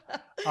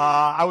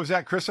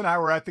 Yeah. Chris and I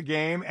were at the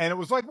game, and it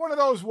was like one of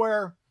those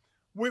where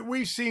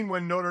we've seen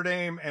when Notre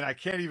Dame, and I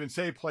can't even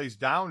say plays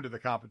down to the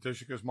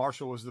competition because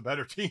Marshall was the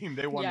better team.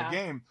 They won the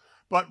game.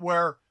 But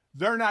where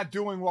they're not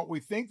doing what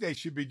we think they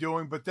should be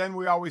doing, but then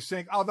we always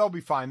think, oh, they'll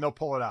be fine. They'll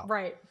pull it out.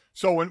 Right.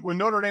 So when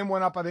Notre Dame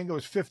went up, I think it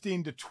was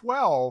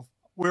 15-12,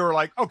 we were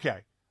like, okay,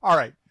 all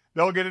right.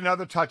 They'll get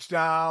another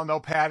touchdown. They'll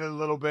pad it a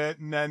little bit,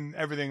 and then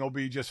everything will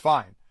be just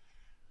fine.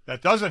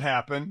 That doesn't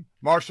happen.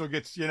 Marshall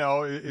gets,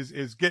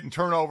 is getting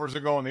turnovers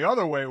and going the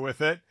other way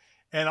with it.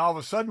 And all of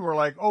a sudden we're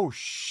like, oh,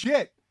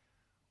 shit,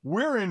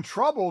 we're in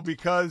trouble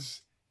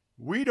because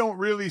we don't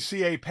really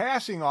see a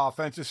passing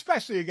offense,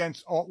 especially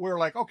against, we're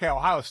like, okay,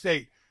 Ohio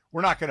State,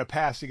 we're not going to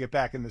pass to get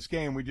back in this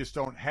game. We just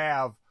don't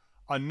have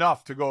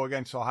enough to go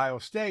against Ohio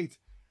State.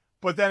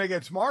 But then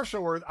against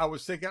Marshall, where I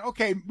was thinking,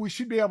 okay, we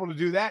should be able to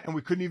do that, and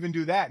we couldn't even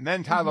do that. And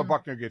then Tyler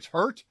Buckner gets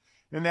hurt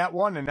in that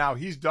one, and now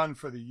he's done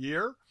for the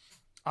year.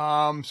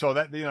 So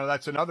that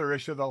that's another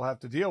issue they'll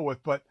have to deal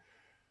with. But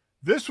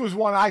this was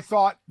one I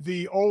thought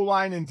the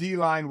O-line and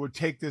D-line would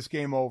take this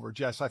game over,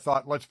 Jess. I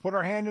thought, let's put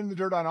our hand in the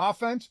dirt on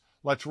offense.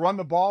 Let's run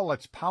the ball.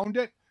 Let's pound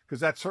it, because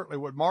that's certainly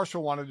what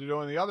Marshall wanted to do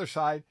on the other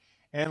side.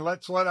 And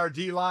let's let our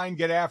D-line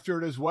get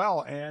after it as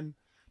well. And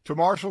to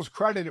Marshall's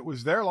credit, it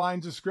was their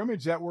lines of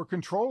scrimmage that were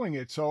controlling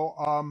it.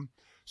 So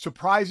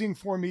surprising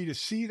for me to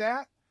see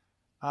that.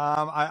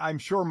 I'm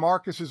sure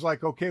Marcus is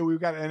like, okay, we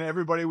have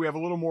a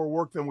little more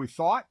work than we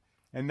thought.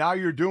 And now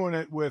you're doing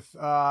it with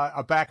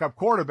a backup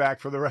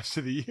quarterback for the rest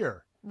of the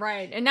year.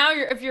 Right. And now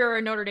if you're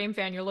a Notre Dame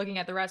fan, you're looking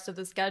at the rest of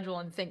the schedule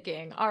and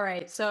thinking, all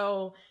right,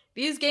 so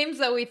these games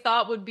that we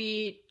thought would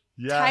be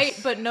tight,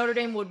 but Notre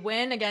Dame would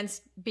win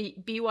against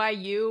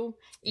BYU,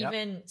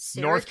 even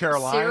North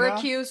Carolina.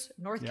 Syracuse.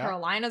 North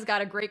Carolina's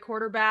got a great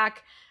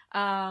quarterback,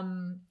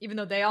 even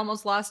though they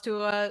almost lost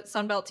to a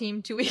Sunbelt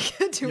team 2 weeks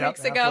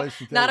ago.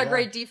 Not a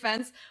great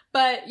defense.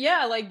 But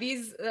yeah, like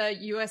these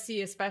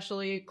USC,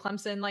 especially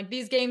Clemson, like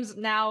these games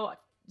now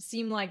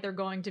seem like they're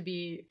going to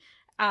be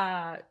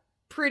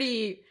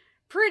pretty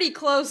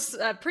close,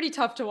 pretty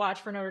tough to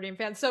watch for Notre Dame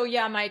fans. So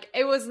yeah, Mike,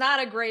 it was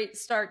not a great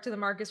start to the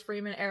Marcus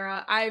Freeman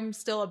era. I'm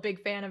still a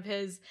big fan of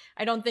his.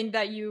 I don't think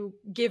that you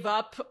give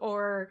up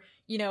or,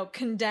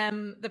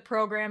 condemn the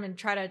program and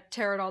try to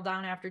tear it all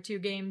down after 2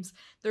 games.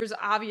 There's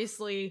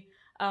obviously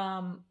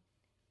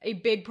a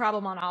big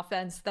problem on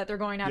offense that they're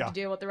going to have to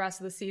deal with the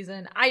rest of the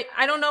season.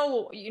 I don't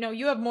know,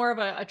 you have more of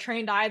a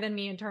trained eye than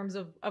me in terms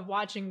of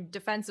watching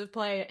defensive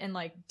play and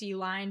like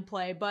D-line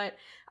play, but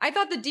I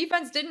thought the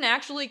defense didn't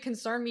actually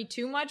concern me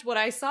too much. What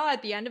I saw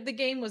at the end of the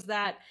game was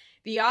that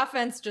the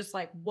offense just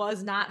like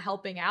was not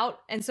helping out.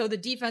 And so the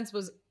defense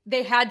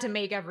they had to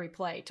make every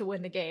play to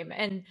win the game.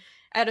 And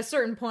at a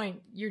certain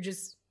point, you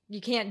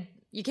can't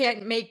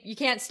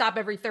stop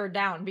every third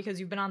down because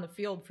you've been on the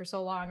field for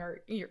so long,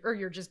 or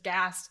you're just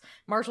gassed.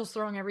 Marshall's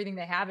throwing everything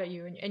they have at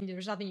you, and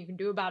there's nothing you can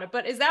do about it.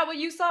 But is that what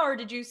you saw, or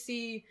did you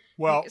see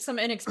some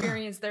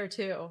inexperience there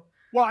too?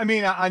 Well, I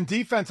mean, on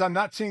defense, I'm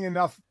not seeing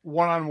enough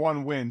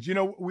one-on-one wins.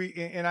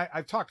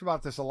 I've talked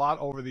about this a lot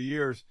over the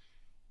years.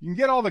 You can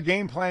get all the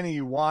game planning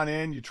you want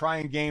in. You try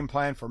and game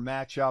plan for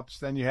matchups.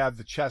 Then you have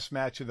the chess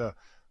match of the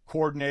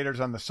coordinators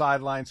on the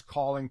sidelines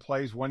calling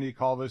plays. When do you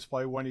call this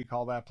play? When do you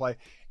call that play?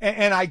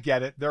 And I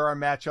get it. There are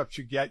matchups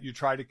you get. You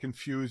try to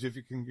confuse. If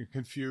you can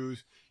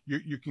confuse,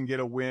 you can get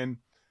a win.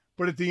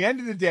 But at the end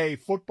of the day,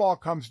 football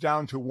comes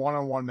down to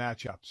one-on-one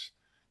matchups.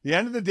 The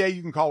end of the day,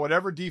 you can call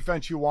whatever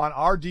defense you want.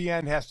 Our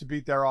DN has to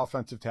beat their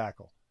offensive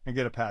tackle and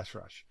get a pass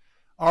rush.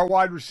 Our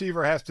wide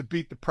receiver has to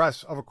beat the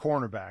press of a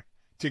cornerback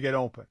to get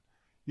open.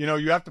 You know,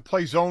 you have to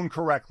play zone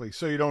correctly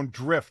so you don't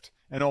drift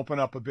and open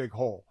up a big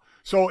hole.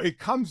 So it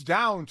comes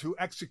down to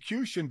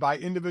execution by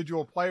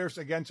individual players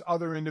against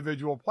other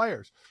individual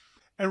players.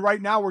 And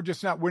right now, we're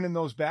just not winning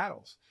those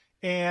battles.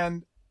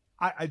 And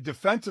I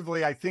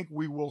defensively, I think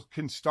we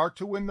can start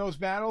to win those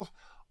battles.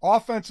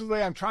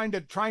 Offensively, I'm trying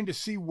to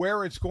see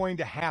where it's going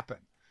to happen,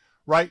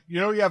 right? You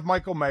know, you have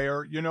Michael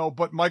Mayer, you know,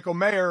 but Michael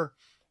Mayer,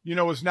 you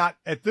know, is not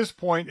at this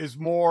point is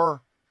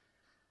more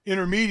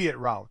intermediate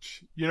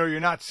routes. You know,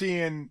 you're not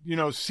seeing, you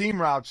know, seam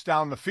routes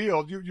down the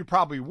field. You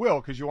probably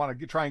will because you want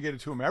to try and get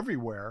it to him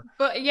everywhere.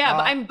 But yeah,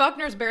 but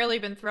Buckner's barely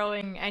been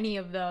throwing any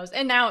of those.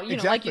 And now, you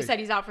know, like you said,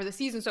 he's out for the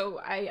season. So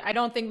I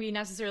don't think we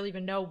necessarily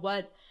even know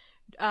what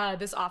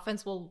this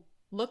offense will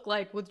look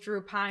like with Drew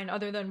Pine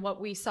other than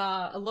what we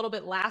saw a little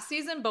bit last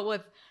season, but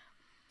with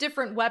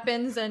different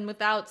weapons and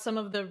without some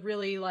of the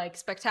really like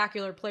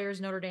spectacular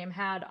players Notre Dame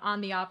had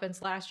on the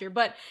offense last year.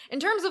 But in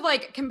terms of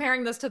like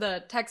comparing this to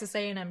the Texas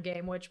A&M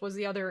game, which was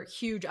the other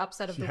huge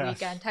upset of the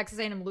weekend, Texas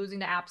A&M losing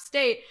to App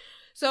State.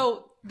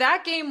 So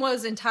that game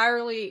was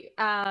entirely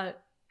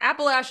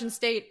Appalachian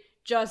State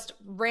just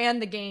ran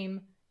the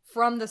game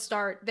from the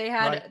start. They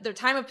had their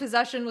time of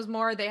possession was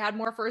more, they had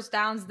more first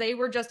downs. They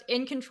were just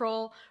in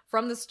control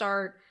from the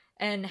start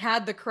and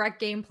had the correct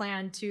game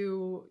plan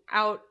to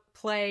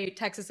outplay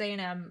Texas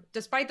A&M,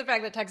 despite the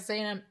fact that Texas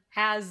A&M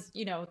has,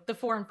 you know, the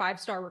 4- and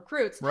 5-star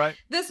recruits. Right.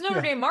 This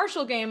Notre Dame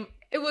Marshall game,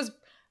 it was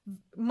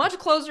much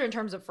closer in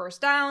terms of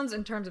first downs,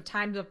 in terms of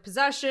times of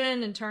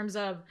possession, in terms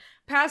of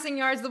passing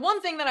yards. The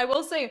one thing that I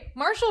will say,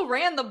 Marshall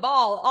ran the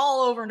ball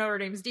all over Notre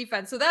Dame's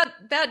defense. So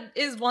that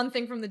is one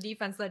thing from the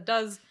defense that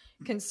does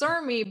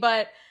concern me,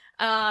 but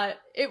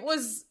it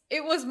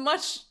was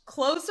much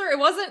closer. It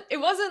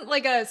wasn't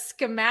like a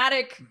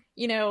schematic,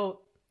 you know,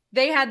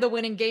 they had the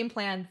winning game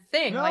plan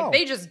thing. No. Like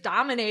they just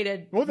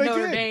dominated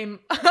Notre Dame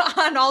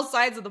on all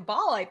sides of the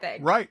ball, I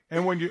think. Right.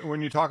 And when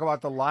you talk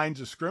about the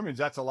lines of scrimmage,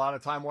 that's a lot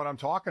of time what I'm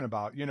talking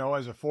about. You know,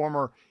 as a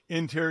former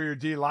interior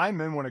D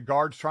lineman, when a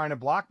guard's trying to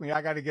block me,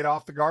 I got to get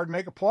off the guard and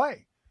make a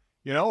play,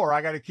 you know, or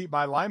I got to keep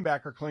my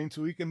linebacker clean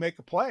so he can make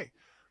a play.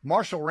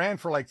 Marshall ran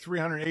for like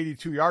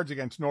 382 yards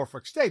against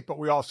Norfolk State, but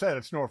we all said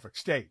it's Norfolk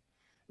State.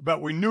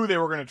 But we knew they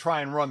were going to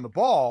try and run the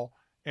ball,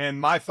 and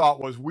my thought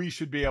was we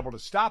should be able to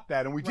stop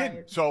that, and we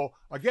didn't. So,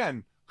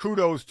 again,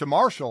 kudos to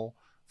Marshall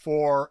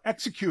for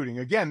executing.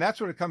 Again,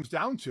 that's what it comes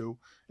down to.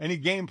 Any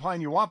game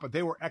plan you want, but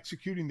they were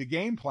executing the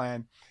game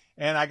plan,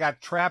 and I got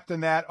trapped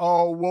in that,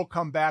 oh, we'll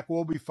come back,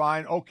 we'll be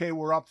fine. Okay,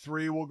 we're up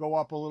 3, we'll go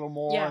up a little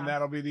more, and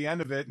that'll be the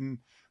end of it. And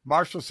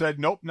Marshall said,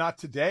 nope, not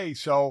today.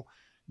 So,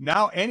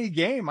 now any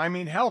game, I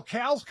mean, hell,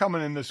 Cal's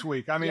coming in this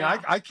week. I mean,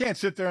 I can't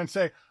sit there and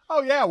say,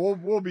 oh yeah,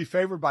 we'll be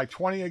favored by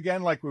 20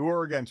 again, like we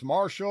were against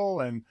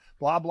Marshall, and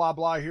blah blah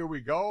blah. Here we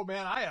go,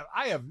 man.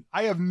 I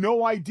have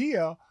no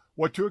idea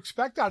what to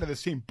expect out of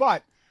this team.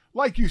 But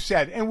like you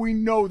said, and we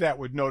know that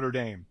with Notre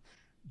Dame,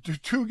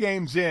 2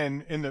 games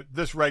in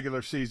this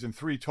regular season,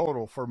 3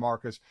 total for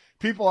Marcus.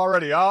 People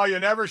already, oh, you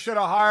never should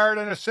have hired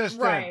an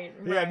assistant. Right.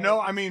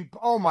 I mean,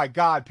 oh my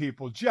God,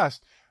 people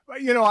just.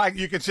 You know,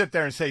 you can sit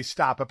there and say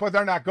stop it, but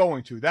they're not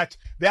going to.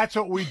 That's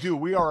what we do.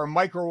 We are a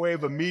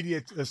microwave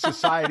immediate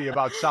society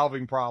about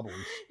solving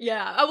problems.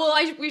 Yeah. Well,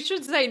 we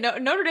should say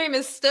Notre Dame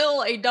is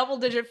still a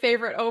double-digit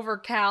favorite over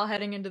Cal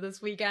heading into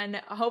this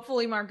weekend.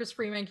 Hopefully, Marcus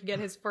Freeman can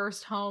get his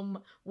first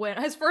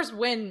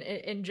win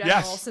in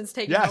general since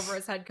taking over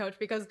as head coach,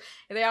 because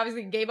they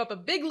obviously gave up a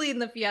big lead in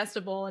the Fiesta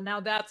Bowl, and now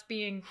that's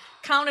being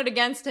counted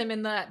against him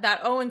in that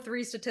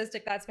 0-3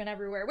 statistic that's been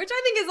everywhere, which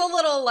I think is a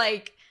little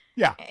like.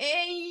 Yeah.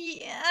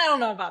 I don't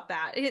know about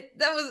that.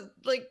 That was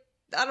like,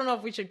 I don't know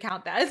if we should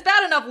count that. It's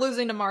bad enough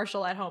losing to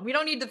Marshall at home. We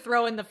don't need to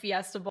throw in the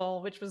Fiesta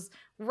Bowl, which was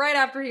right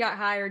after he got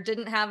hired,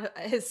 didn't have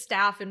his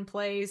staff in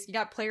place. You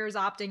got players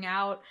opting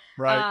out.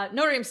 Right.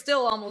 Notre Dame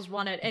still almost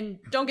won it. And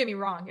don't get me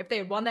wrong, if they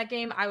had won that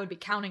game, I would be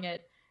counting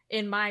it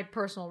in my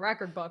personal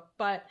record book.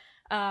 But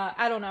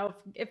I don't know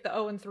if the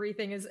 0-3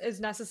 thing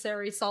is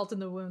necessary salt in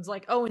the wounds.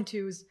 Like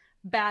 0-2's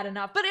bad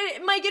enough. But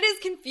Mike, it is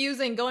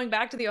confusing going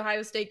back to the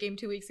Ohio State game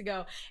 2 weeks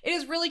ago. It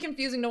is really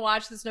confusing to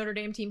watch this Notre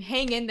Dame team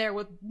hang in there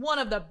with one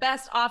of the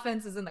best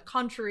offenses in the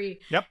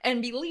country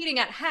and be leading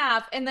at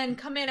half and then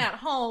come in at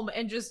home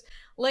and just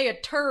lay a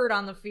turd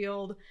on the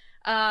field.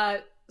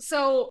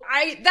 So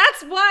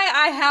that's why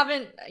I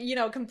haven't,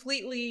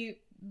 completely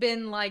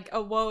been like,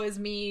 oh, woe is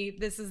me,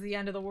 this is the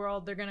end of the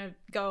world, they're gonna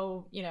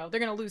go,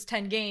 they're gonna lose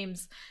 10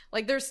 games.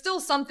 Like, there's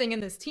still something in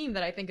this team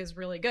that I think is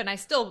really good, and I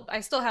still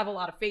have a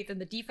lot of faith in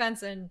the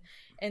defense and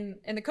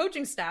the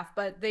coaching staff,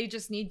 but they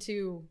just need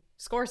to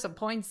score some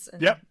points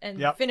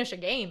and finish a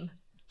game.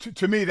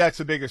 to me, that's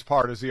the biggest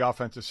part is the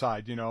offensive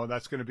side.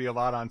 That's going to be a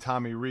lot on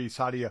Tommy Rees.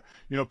 How do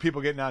you,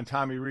 people getting on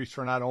Tommy Rees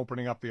for not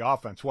opening up the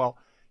offense? Well,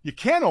 you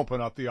can't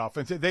open up the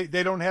offense.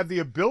 They don't have the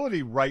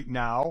ability right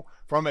now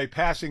from a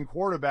passing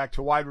quarterback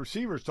to wide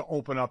receivers to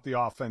open up the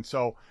offense.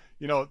 So,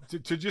 to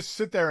just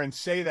sit there and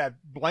say that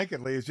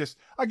blanketly is just,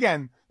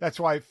 again, that's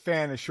why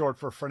fan is short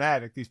for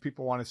fanatic. These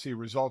people want to see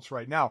results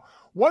right now.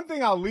 One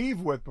thing I'll leave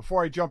with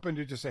before I jump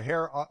into just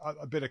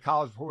a bit of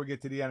college before we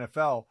get to the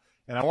NFL,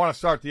 and I want to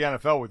start the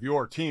NFL with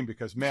your team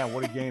because, man,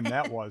 what a game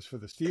that was for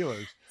the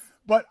Steelers.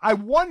 But I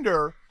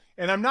wonder,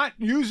 and I'm not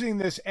using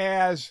this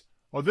as,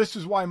 well, this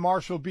is why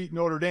Marshall beat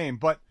Notre Dame,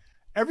 but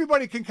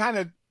everybody can kind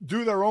of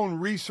do their own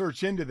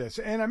research into this.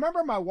 And I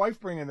remember my wife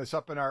bringing this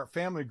up in our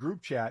family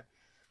group chat.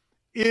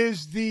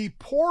 Is the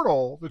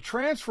portal, the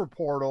transfer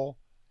portal,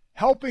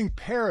 helping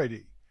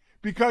parity?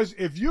 Because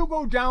if you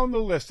go down the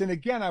list, and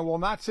again, I will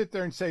not sit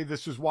there and say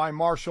this is why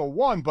Marshall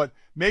won, but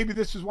maybe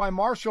this is why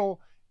Marshall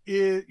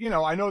is,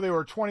 I know they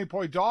were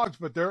 20-point dogs,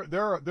 but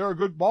they're a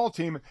good ball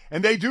team.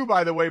 And they do,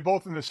 by the way,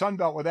 both in the Sun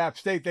Belt with App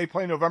State. They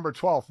play November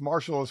 12th.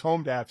 Marshall is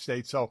home to App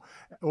State, so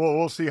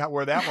we'll see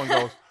where that one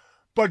goes.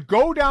 But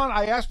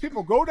I ask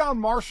people, go down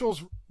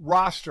Marshall's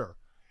roster,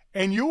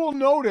 and you will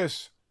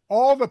notice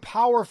all the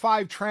Power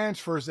 5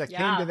 transfers that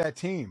came to that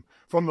team,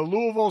 from the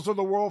Louisvilles of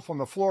the world, from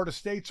the Florida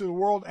States of the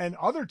world, and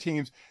other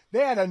teams. They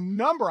had a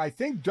number, I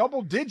think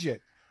double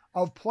digit,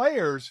 of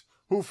players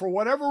who, for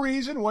whatever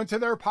reason, went to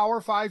their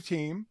Power 5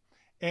 team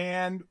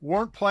and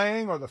weren't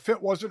playing, or the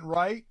fit wasn't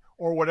right,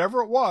 or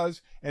whatever it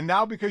was. And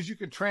now, because you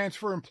can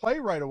transfer and play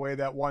right away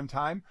that one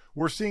time,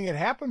 we're seeing it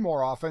happen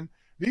more often.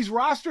 These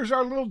rosters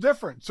are a little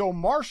different. So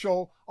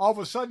Marshall all of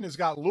a sudden has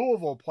got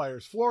Louisville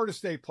players, Florida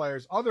State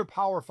players, other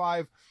Power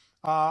 5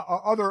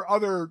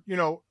 Power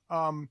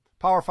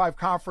 5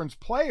 conference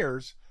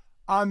players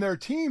on their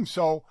team.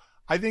 So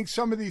I think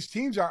some of these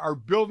teams are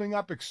building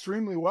up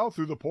extremely well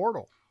through the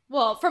portal.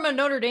 Well, from a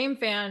Notre Dame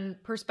fan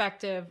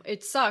perspective,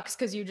 it sucks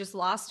because you just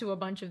lost to a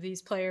bunch of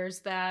these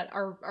players that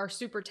are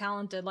super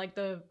talented, like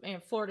the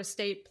Florida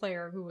State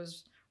player who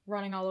was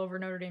running all over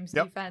Notre Dame's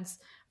defense,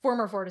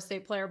 former Florida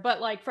State player. But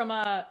like from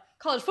a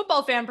college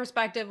football fan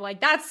perspective,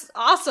 like that's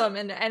awesome.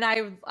 And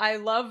I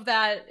love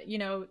that,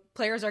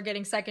 players are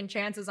getting second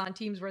chances on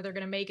teams where they're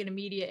going to make an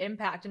immediate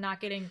impact and not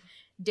getting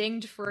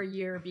dinged for a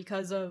year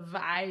because of,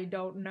 I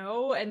don't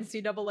know,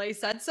 NCAA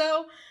said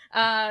so.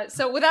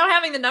 So without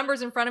having the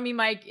numbers in front of me,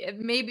 Mike,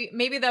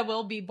 maybe that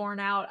will be borne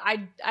out.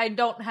 I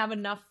don't have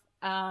enough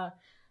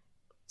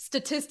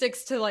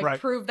statistics to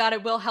prove that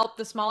it will help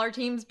the smaller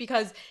teams,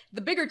 because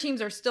the bigger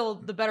teams are still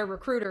the better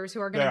recruiters who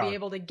are going to be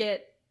able to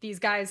get these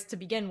guys to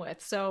begin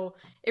with. So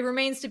it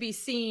remains to be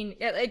seen.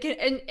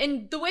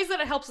 And the ways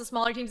that it helps the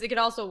smaller teams, it could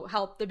also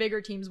help the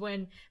bigger teams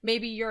when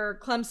maybe you're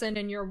Clemson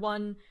and you're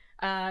one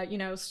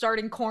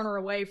starting corner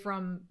away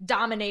from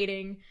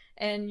dominating,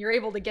 and you're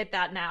able to get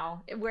that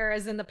now.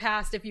 Whereas in the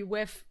past, if you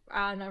whiff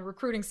on a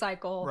recruiting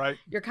cycle,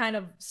 you're kind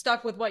of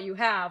stuck with what you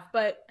have.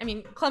 But I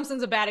mean,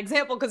 Clemson's a bad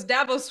example because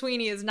Dabo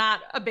Swinney is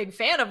not a big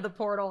fan of the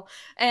portal,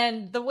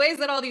 and the ways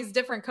that all these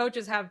different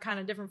coaches have kind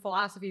of different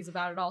philosophies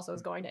about it also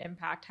is going to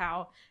impact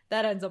how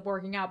that ends up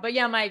working out. But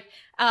yeah, Mike,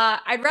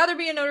 I'd rather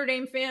be a Notre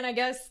Dame fan, I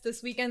guess,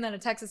 this weekend than a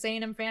Texas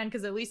A&M fan,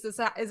 because at least this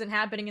isn't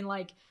happening in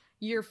like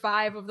year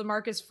 5 of the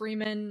Marcus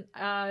Freeman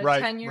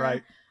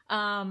tenure.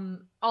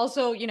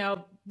 Also,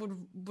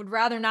 would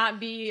rather not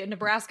be a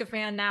Nebraska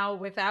fan now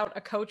without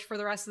a coach for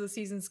the rest of the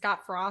season.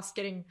 Scott Frost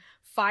getting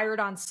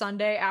fired on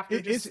Sunday after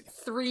just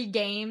 3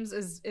 games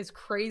is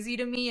crazy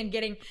to me, and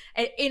getting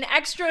an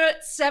extra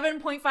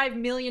 $7.5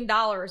 million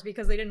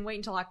because they didn't wait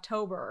until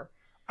October.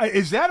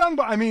 Is that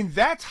I mean,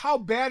 that's how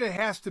bad it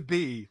has to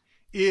be.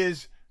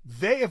 If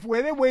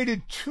they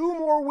waited 2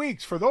 more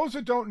weeks, for those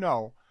that don't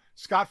know,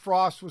 Scott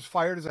Frost was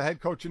fired as a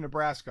head coach in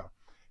Nebraska.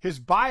 His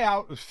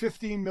buyout was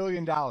 $15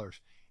 million.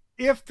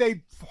 If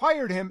they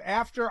fired him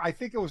after, I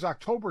think it was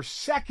October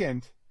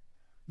 2nd,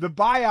 the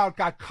buyout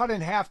got cut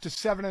in half to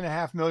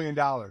 $7.5 million.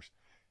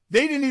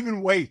 They didn't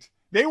even wait.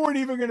 They weren't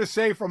even going to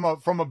say from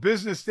a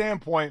business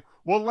standpoint,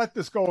 we'll let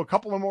this go a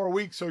couple of more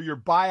weeks so your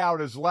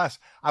buyout is less.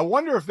 I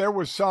wonder if there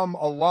was some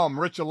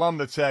rich alum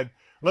that said,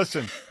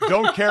 listen,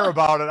 don't care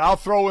about it. I'll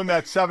throw in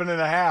that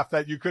 7.5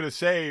 that you could have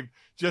saved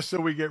just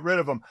so we get rid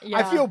of him. Yeah.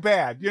 I feel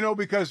bad,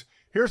 because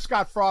here's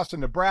Scott Frost, a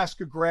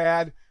Nebraska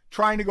grad,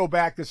 trying to go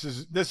back. This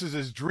is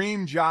his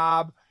dream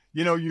job.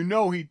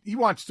 He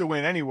wants to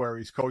win anywhere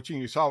he's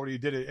coaching. You saw what he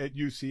did at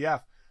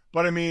UCF.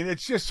 But I mean,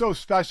 it's just so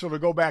special to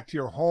go back to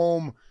your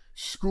home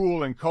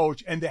school and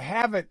coach, and to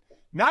have it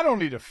not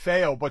only to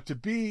fail, but to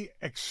be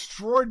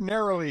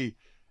extraordinarily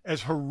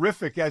as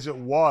horrific as it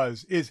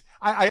was.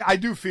 I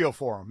do feel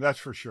for him. That's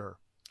for sure.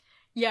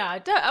 Yeah.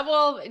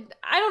 Well,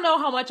 I don't know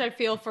how much I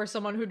feel for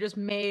someone who just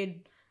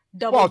made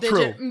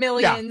double-digit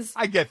millions.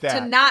 I get that.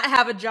 To not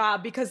have a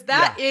job, because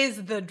that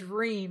is the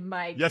dream,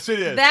 Mike. Yes, it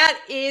is. That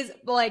is,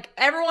 like,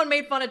 everyone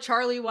made fun of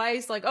Charlie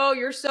Weiss, like, oh,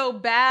 you're so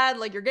bad,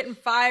 like, you're getting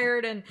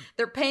fired, and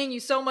they're paying you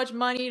so much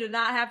money to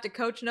not have to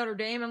coach Notre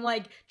Dame. I'm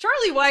like,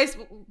 Charlie Weiss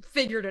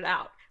figured it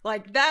out.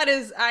 Like that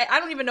is, I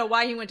don't even know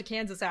why he went to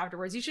Kansas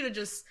afterwards. He should have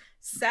just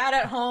sat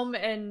at home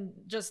and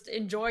just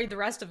enjoyed the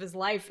rest of his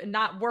life and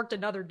not worked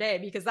another day,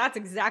 because that's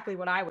exactly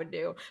what I would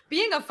do.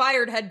 Being a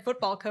fired head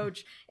football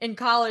coach in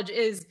college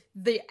is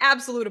the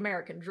absolute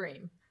American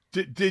dream.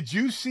 Did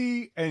you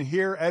see and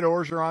hear Ed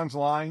Orgeron's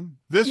line?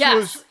 This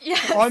was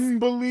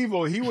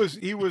unbelievable. He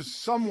was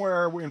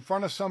somewhere in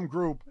front of some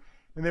group,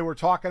 and they were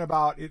talking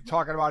about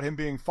him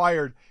being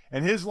fired,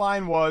 and his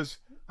line was,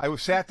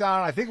 sat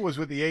down, I think it was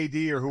with the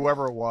AD or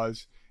whoever it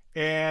was,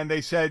 and they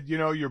said,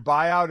 your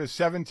buyout is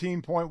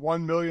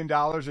 $17.1 million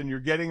and you're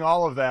getting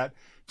all of that.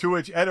 To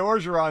which Ed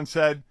Orgeron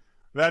said,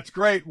 that's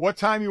great. What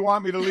time you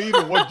want me to leave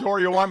and what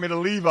door you want me to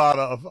leave out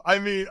of? I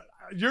mean,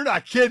 you're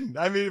not kidding.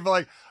 I mean,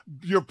 like,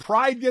 your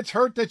pride gets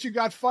hurt that you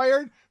got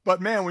fired,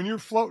 but man, when you're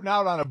floating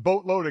out on a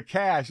boatload of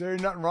cash, there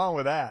ain't nothing wrong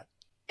with that.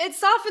 It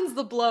softens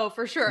the blow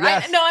for sure.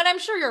 Yes. And I'm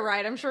sure you're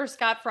right. I'm sure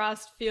Scott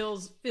Frost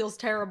feels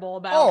terrible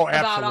about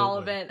all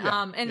of it.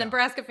 Yeah.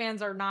 Nebraska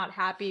fans are not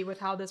happy with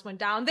how this went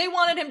down. They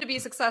wanted him to be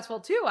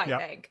successful too, I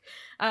think.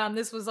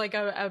 This was like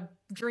a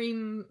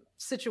dream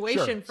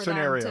situation for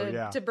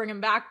them to bring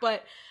him back.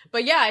 But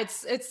yeah,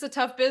 it's a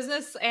tough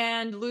business,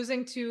 and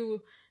losing to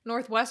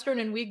Northwestern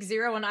in week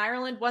 0 in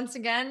Ireland once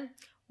again.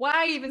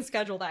 Why even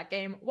schedule that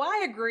game?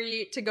 Why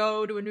agree to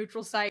go to a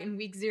neutral site in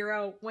week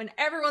 0 when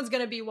everyone's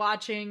going to be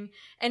watching?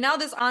 And now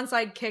this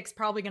onside kick's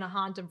probably going to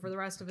haunt him for the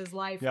rest of his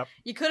life. Yep.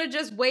 You could have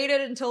just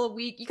waited until a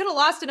week. You could have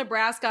lost to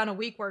Nebraska on a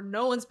week where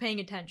no one's paying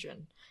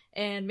attention,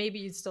 and maybe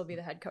you'd still be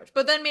the head coach.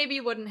 But then maybe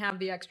you wouldn't have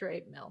the extra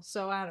 $8 million.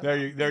 So I don't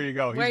know. There you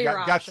go.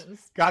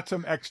 He's got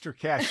some extra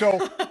cash.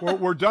 So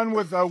we're done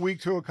with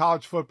week 2 of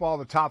college football.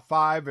 The top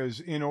 5 is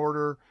in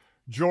order.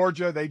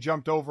 Georgia, they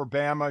jumped over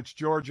Bama. It's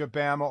Georgia,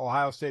 Bama,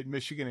 Ohio State,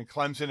 Michigan, and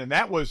Clemson. And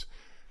that was,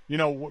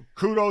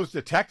 kudos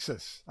to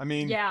Texas. I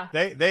mean,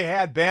 they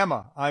had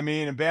Bama. I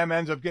mean, and Bama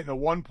ends up getting a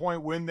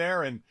 1-point win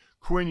there. And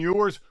Quinn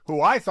Ewers, who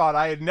I thought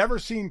I had never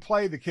seen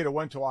play, the kid who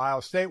went to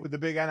Ohio State with the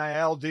big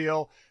NIL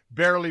deal,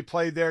 barely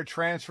played there,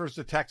 transfers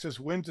to Texas,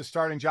 wins the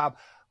starting job.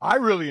 I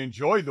really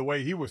enjoyed the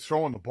way he was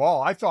throwing the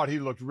ball. I thought he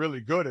looked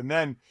really good. And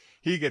then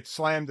he gets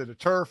slammed to the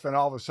turf, and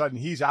all of a sudden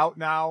he's out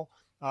now.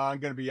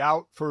 Going to be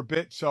out for a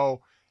bit.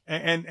 So,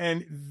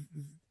 and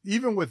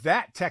even with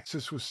that,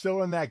 Texas was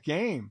still in that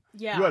game.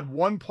 Yeah. You had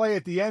one play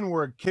at the end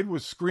where a kid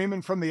was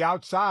screaming from the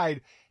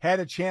outside,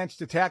 had a chance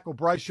to tackle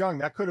Bryce Young.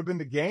 That could have been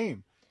the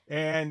game.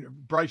 And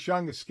Bryce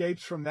Young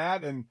escapes from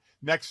that. And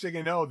next thing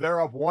you know,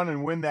 they're up 1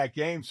 and win that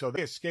game. So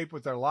they escape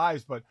with their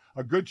lives, but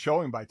a good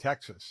showing by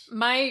Texas.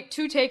 My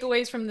 2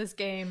 takeaways from this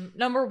game.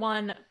 Number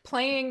 1,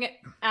 playing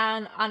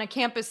on a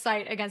campus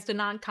site against a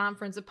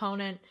non-conference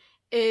opponent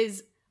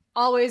is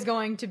always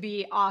going to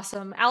be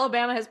awesome.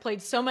 Alabama has played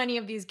so many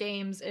of these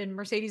games in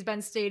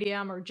Mercedes-Benz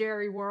Stadium or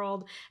Jerry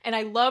World, and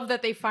I love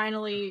that they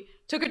finally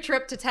took a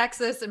trip to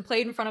Texas and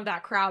played in front of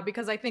that crowd,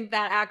 because I think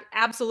that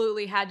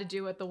absolutely had to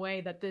do with the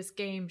way that this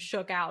game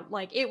shook out.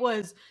 Like, it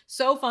was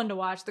so fun to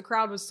watch. The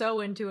crowd was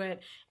so into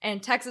it,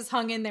 and Texas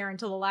hung in there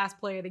until the last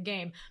play of the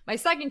game. My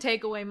second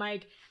takeaway,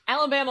 Mike,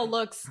 Alabama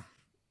looks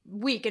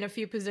weak in a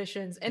few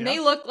positions, and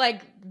they look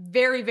like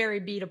very, very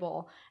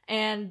beatable.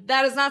 And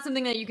that is not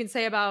something that you can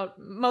say about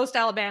most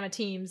Alabama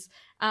teams.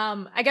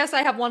 I guess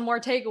I have one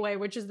more takeaway,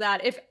 which is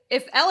that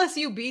if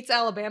LSU beats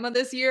Alabama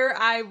this year,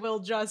 I will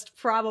just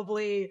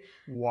probably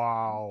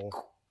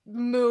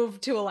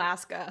move to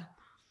Alaska.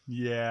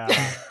 Yeah.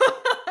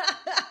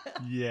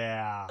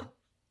 Yeah.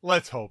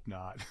 Let's hope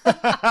not.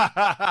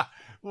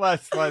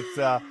 let's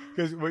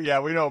because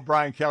we know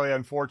Brian Kelly,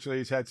 unfortunately,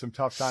 he's had some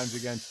tough times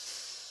against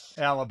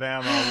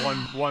Alabama,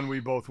 one we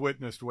both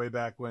witnessed way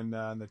back when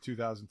in the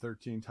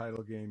 2013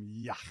 title game.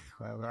 Yeah.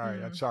 All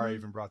right. I'm sorry I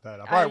even brought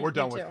that up. All right. We're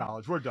done with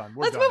college. We're done.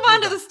 Let's move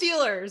on to the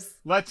Steelers.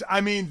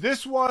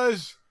 This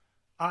was,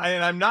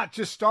 and I'm not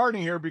just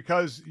starting here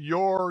because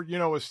you're,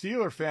 a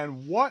Steeler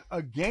fan. What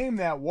a game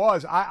that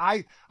was.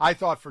 I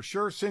thought for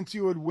sure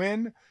Cincy would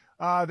win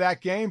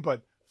that game,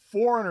 but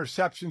 4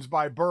 interceptions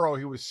by Burrow.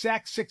 He was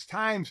sacked 6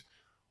 times.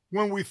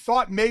 When we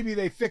thought maybe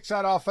they fixed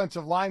that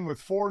offensive line with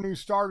 4 new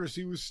starters,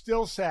 he was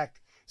still sacked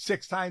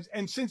 6 times.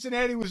 And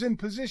Cincinnati was in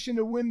position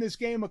to win this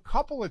game a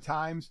couple of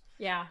times.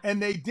 Yeah.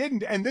 And they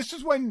didn't. And this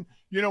is when,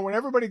 when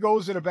everybody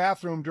goes to the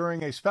bathroom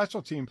during a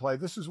special team play,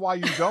 this is why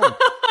you don't.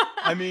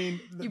 I mean,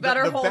 you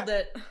better hold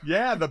it.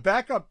 Yeah. The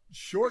backup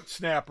short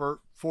snapper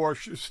for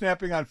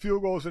snapping on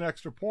field goals and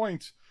extra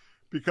points,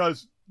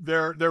 because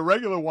their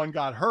regular one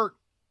got hurt.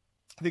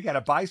 They got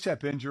a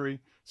bicep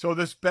injury. So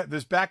this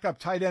backup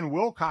tight end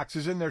Wilcox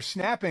is in there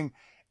snapping,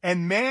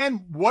 and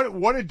man,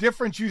 what a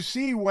difference you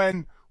see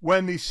when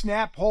the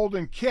snap, hold,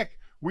 and kick.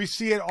 We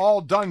see it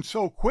all done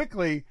so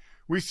quickly.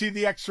 We see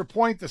the extra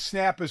point, the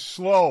snap is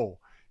slow,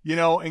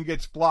 and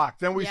gets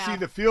blocked. Then we see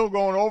the field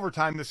goal in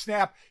overtime. The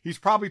snap, he's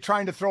probably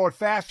trying to throw it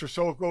faster,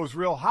 so it goes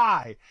real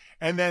high,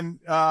 and then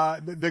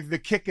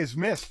the kick is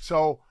missed.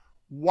 So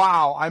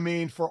wow, I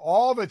mean, for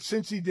all that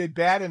Cincy did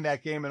bad in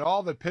that game and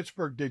all that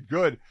Pittsburgh did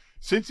good,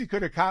 Cincy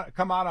could have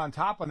come out on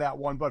top on that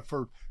one, but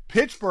for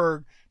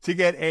Pittsburgh to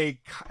get a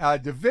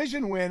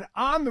division win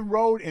on the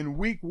road in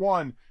week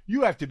 1,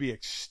 you have to be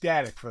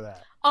ecstatic for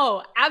that.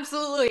 Oh,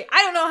 absolutely.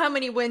 I don't know how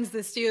many wins the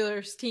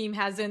Steelers team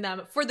has in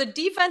them. For the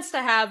defense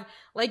to have,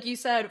 like you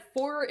said,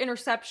 4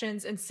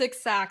 interceptions and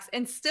 6 sacks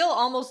and still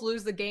almost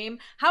lose the game,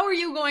 how are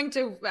you going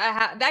to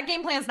that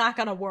game plan's not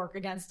going to work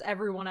against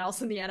everyone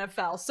else in the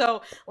NFL.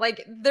 So,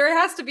 like, there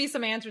has to be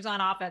some answers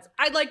on offense.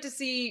 I'd like to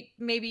see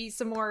maybe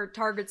some more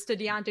targets to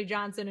Deontay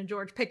Johnson and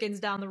George Pickens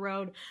down the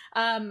road.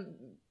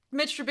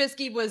 Mitch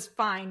Trubisky was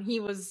fine. He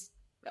was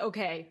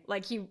okay.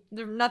 Like,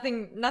 there's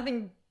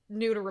nothing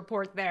new to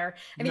report there.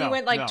 I mean, he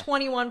went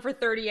 21 for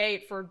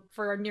 38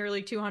 for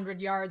nearly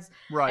 200 yards,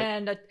 right,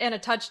 and a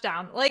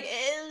touchdown. Like,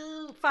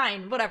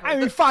 fine, whatever. I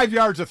mean, 5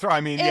 yards a throw.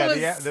 I mean,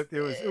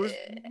 it was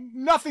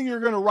nothing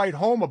you're going to write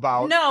home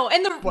about. No,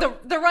 and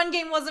the run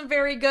game wasn't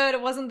very good.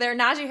 It wasn't there.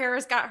 Najee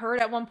Harris got hurt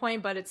at one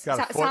point, but it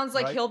sounds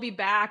like he'll be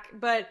back.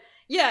 But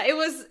yeah, it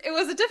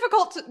was a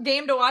difficult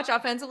game to watch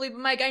offensively. But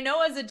Mike, I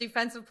know as a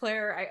defensive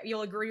player,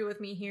 you'll agree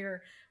with me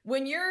here.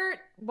 When you're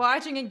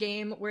watching a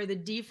game where the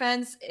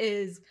defense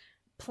is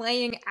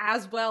playing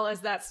as well as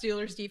that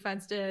Steelers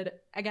defense did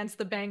against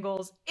the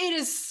Bengals, it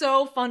is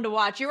so fun to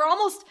watch. You're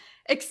almost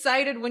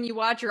excited when you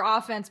watch your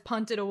offense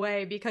punt it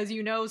away because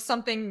you know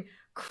something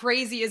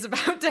crazy is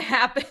about to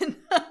happen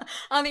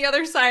on the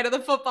other side of the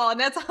football. And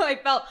that's how I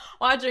felt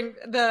watching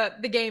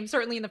the game,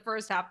 certainly in the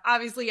first half.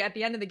 Obviously, at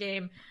the end of the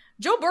game,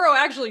 Joe Burrow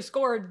actually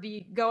scored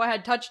the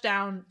go-ahead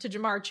touchdown to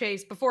Jamar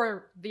Chase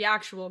before the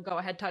actual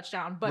go-ahead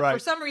touchdown. But for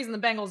some reason, the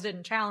Bengals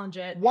didn't challenge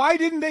it. Why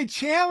didn't they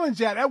challenge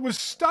that? That was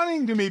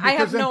stunning to me. Because I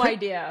have no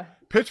idea.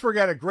 Pittsburgh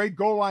had a great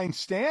goal line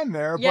stand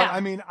there. But, I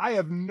mean,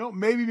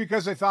 maybe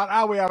because they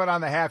thought, we have it on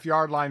the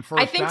half-yard line first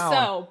down. I think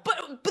so.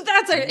 But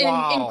that's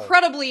an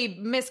incredibly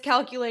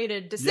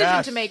miscalculated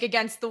decision to make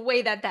against the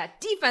way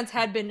that defense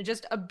had been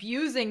just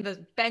abusing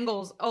the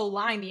Bengals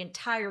O-line the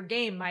entire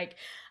game, Mike.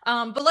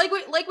 But like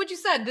what you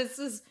said, this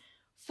is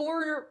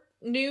 4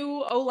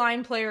 new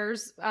O-line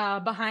players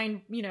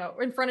behind,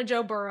 in front of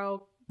Joe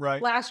Burrow. Right.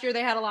 Last year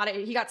they had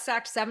he got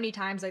sacked 70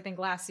 times, I think,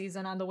 last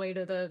season on the way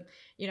to the,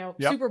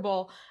 Super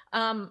Bowl.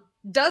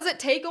 Does it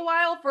take a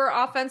while for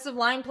offensive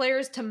line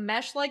players to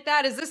mesh like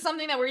that? Is this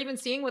something that we're even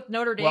seeing with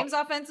Notre Dame's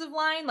offensive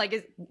line?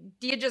 Like,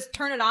 do you just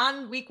turn it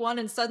on week 1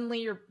 and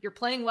suddenly you're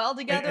playing well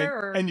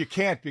together? And you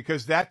can't,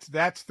 because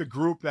that's the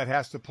group that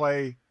has to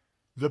play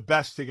the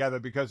best together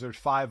because there's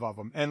 5 of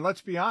them. And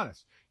let's be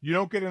honest, you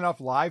don't get enough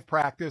live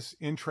practice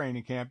in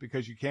training camp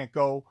because you can't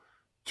go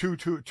 2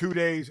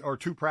 days or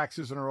 2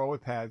 practices in a row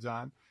with pads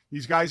on.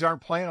 These guys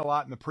aren't playing a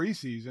lot in the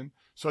preseason.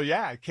 So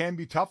it can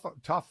be tough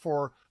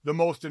for the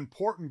most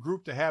important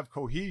group to have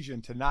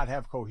cohesion to not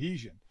have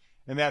cohesion.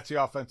 And that's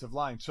the offensive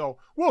line. So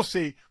we'll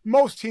see.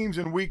 Most teams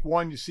in week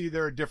 1, you see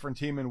they're a different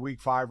team in week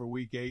 5 or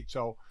week 8.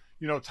 So,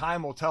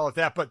 time will tell at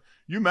that. But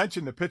you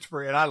mentioned the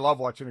Pittsburgh, and I love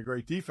watching a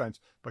great defense,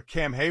 but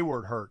Cam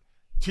Hayward hurt.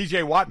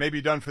 TJ Watt may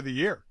be done for the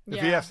year.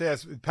 If he has to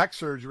have pec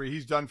surgery,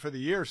 he's done for the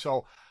year.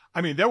 So, I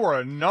mean, there were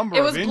a number of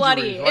injuries.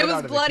 It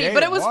was bloody,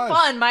 but it was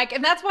fun, Mike.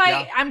 And that's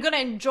why I'm going to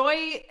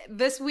enjoy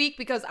this week,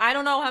 because I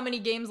don't know how many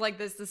games like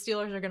this the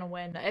Steelers are going to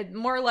win.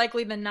 More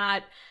likely than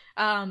not,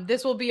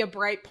 this will be a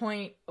bright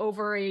point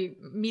over a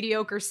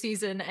mediocre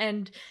season.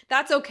 And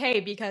that's okay,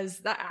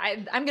 because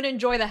I'm going to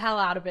enjoy the hell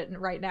out of it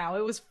right now.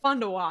 It was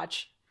fun to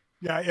watch.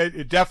 Yeah,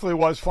 it definitely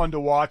was fun to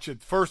watch. The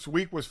first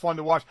week was fun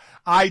to watch.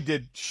 I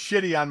did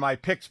shitty on my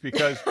picks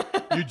because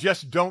you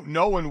just don't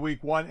know in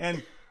week 1.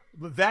 And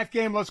that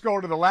game, let's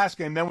go to the last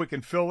game, then we can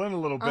fill in a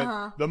little bit.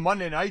 The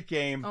Monday night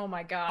game. Oh,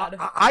 my God.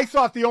 I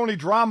thought the only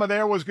drama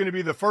there was going to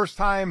be the first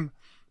time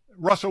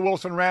Russell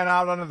Wilson ran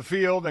out onto the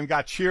field and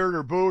got cheered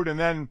or booed, and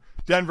then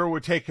Denver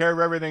would take care of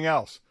everything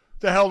else.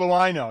 The hell do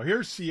I know?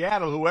 Here's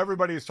Seattle, who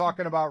everybody is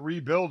talking about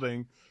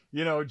rebuilding.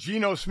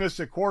 Geno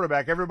Smith's at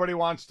quarterback. Everybody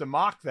wants to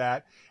mock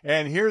that.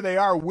 And here they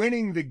are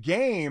winning the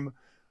game.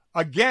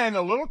 Again,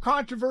 a little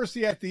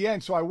controversy at the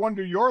end. So I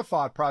wonder your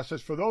thought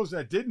process. For those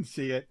that didn't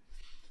see it,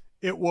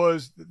 there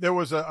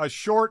was a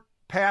short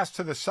pass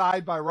to the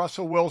side by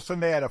Russell Wilson.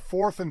 They had a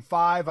 4th and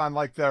 5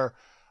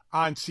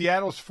 on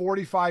Seattle's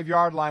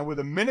 45-yard line with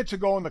a minute to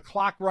go and the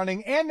clock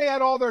running, and they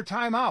had all their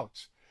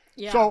timeouts.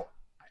 Yeah. So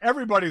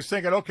everybody's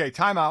thinking, okay,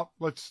 timeout.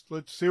 Let's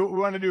see what we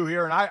want to do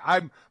here.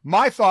 And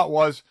my thought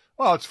was,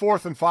 well, it's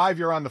 4th and 5.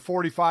 You're on the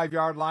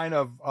 45-yard line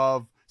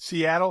of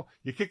Seattle.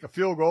 You kick a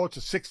field goal. It's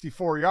a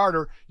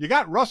 64-yarder. You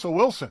got Russell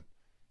Wilson.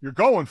 You're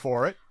going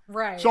for it.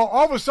 Right. So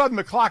all of a sudden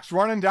the clock's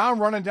running down.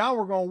 We're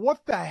going,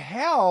 what the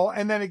hell?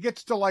 And then it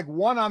gets to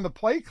 1 on the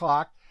play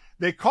clock.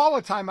 They call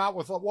a timeout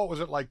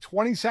with,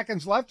 20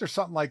 seconds left or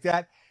something like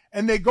that.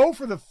 And they go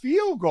for the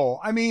field goal.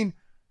 I mean,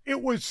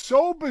 it was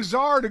so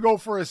bizarre to go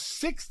for a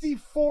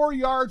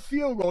 64-yard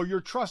field goal.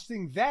 You're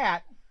trusting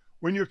that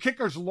when your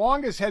kicker's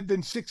longest had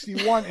been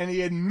 61 and he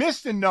had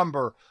missed a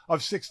number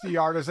of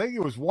 60-yarders. I think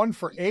it was 1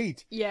 for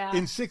 8 in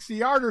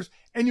 60-yarders.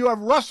 And you have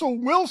Russell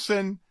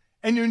Wilson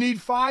and you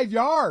need 5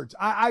 yards.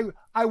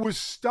 I was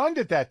stunned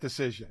at that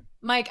decision.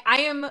 Mike, I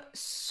am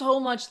so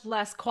much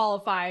less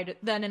qualified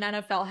than an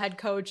NFL head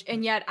coach,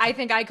 and yet I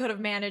think I could have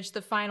managed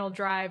the final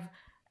drive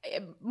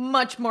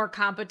much more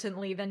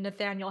competently than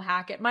Nathaniel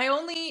Hackett. My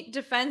only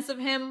defense of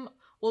him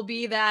will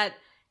be that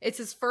it's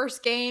his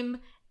first game,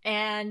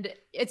 and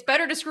it's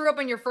better to screw up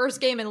in your first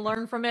game and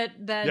learn from it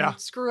than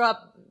screw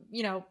up,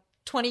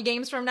 20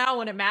 games from now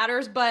when it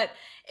matters. But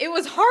it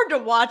was hard to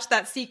watch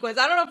that sequence.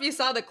 I don't know if you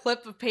saw the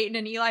clip of Peyton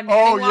and Eli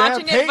Manning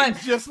watching it, but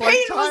just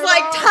Peyton was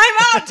like,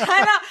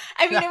 time out.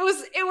 I mean,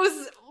 it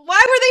was why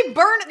were they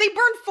burned? They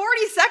burned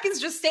 40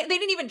 seconds they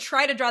didn't even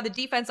try to draw the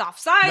defense off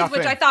sides,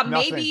 which I thought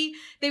maybe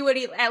they would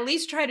at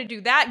least try to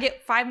do that,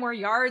 get 5 more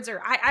yards,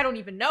 or I don't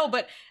even know.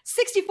 But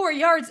 64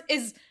 yards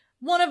is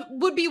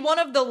would be one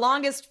of the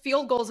longest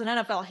field goals in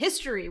NFL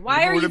history.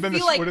 Why are you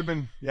feel like would have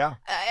been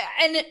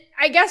and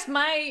I guess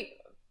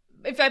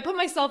if I put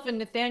myself in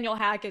Nathaniel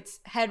Hackett's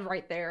head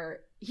right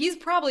there, he's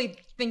probably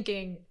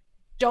thinking,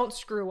 don't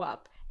screw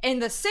up.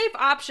 And the safe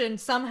option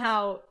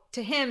somehow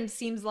to him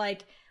seems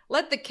like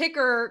let the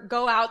kicker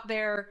go out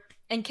there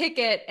and kick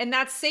it, and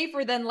that's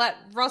safer than let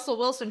Russell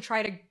Wilson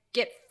try to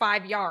get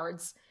 5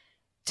 yards.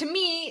 To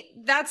me,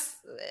 that's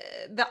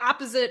the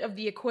opposite of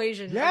the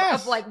equation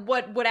of like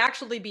what would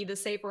actually be the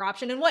safer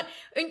option. And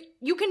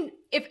you can,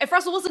 if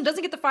Russell Wilson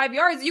doesn't get the 5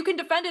 yards, you can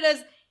defend it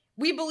as,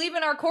 we believe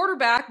in our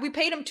quarterback. We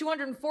paid him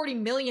 $240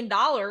 million.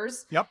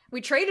 Yep.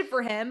 We traded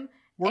for him.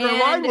 We're going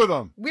to ride with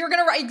him. We're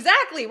going to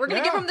exactly. We're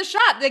going to give him the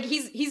shot. Like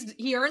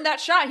he earned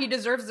that shot. He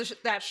deserves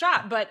that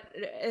shot. But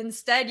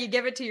instead, you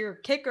give it to your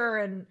kicker,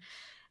 and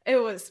it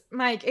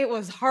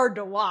was hard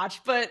to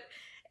watch, but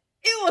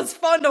it was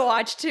fun to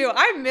watch too.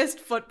 I missed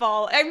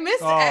football.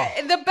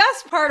 The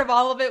best part of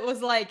all of it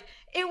was like,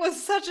 it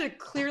was such a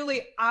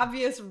clearly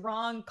obvious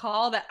wrong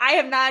call that I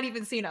have not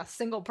even seen a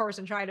single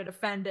person try to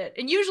defend it.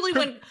 And usually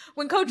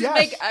when coaches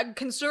make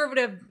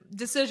conservative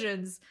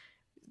decisions,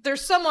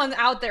 there's someone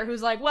out there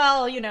who's like,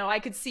 well, I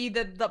could see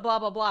the blah,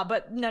 blah, blah.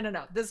 But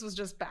no. This was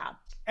just bad.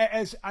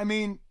 And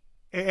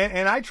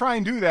I try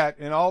and do that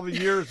in all the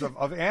years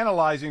of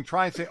analyzing,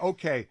 try and say,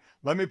 okay,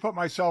 let me put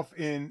myself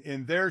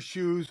in their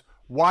shoes.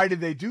 Why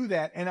did they do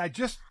that? And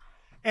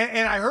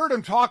I heard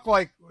him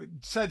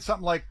said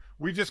something like,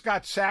 we just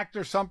got sacked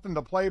or something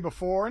the play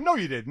before. And no,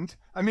 you didn't.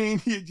 I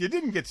mean, you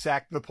didn't get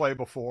sacked the play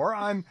before.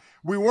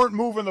 We weren't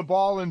moving the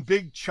ball in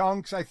big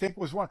chunks, I think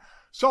was one.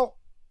 So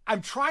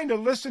I'm trying to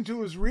listen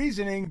to his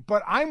reasoning,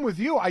 but I'm with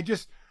you. I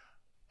just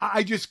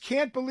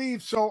can't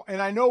believe so.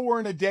 And I know we're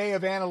in a day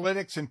of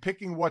analytics and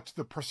picking what's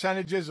the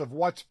percentages of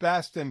what's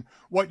best and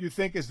what you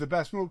think is the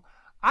best move.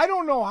 I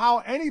don't know how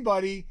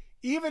anybody,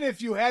 even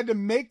if you had to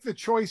make the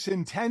choice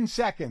in 10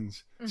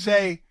 seconds,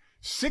 say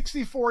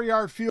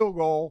 64-yard field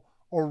goal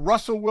or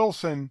Russell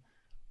Wilson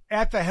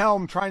at the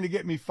helm trying to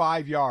get me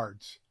 5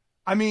 yards.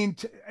 I mean,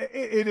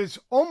 it is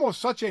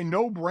almost such a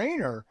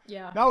no-brainer.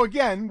 Yeah. Now,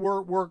 again,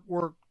 we're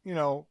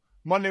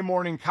Monday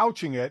morning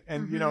couching it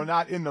and,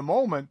 not in the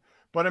moment.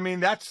 But, I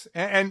mean, that's –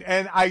 and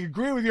I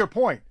agree with your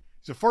point.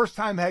 He's a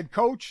first-time head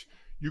coach.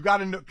 You got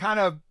to kind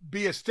of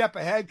be a step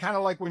ahead, kind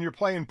of like when you're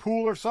playing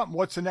pool or something.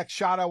 What's the next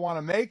shot I want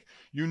to make?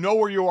 You know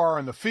where you are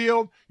on the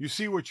field. You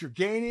see what you're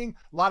gaining.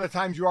 A lot of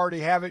times you already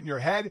have it in your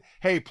head.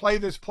 Hey, play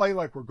this play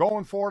like we're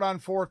going for it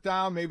on 4th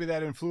down. Maybe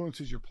that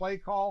influences your play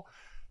call.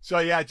 So,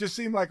 yeah, it just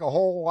seemed like a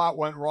whole lot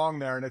went wrong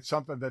there, and it's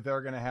something that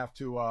they're going to have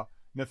to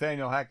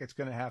Nathaniel Hackett's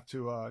going to have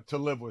to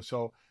live with.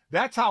 So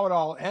that's how it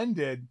all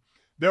ended.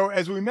 There,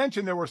 as we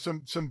mentioned, there were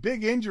some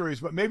big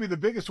injuries, but maybe the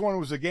biggest one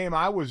was the game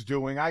I was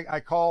doing. I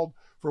called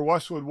for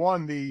Westwood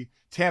One the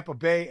Tampa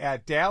Bay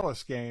at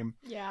Dallas game.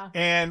 Yeah.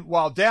 And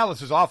while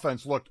Dallas's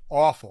offense looked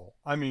awful,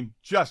 I mean,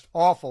 just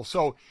awful.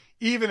 So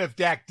even if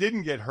Dak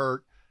didn't get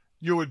hurt,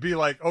 you would be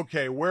like,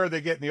 okay, where are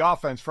they getting the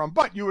offense from?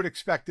 But you would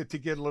expect it to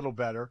get a little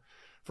better.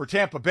 For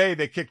Tampa Bay,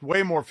 they kicked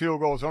way more field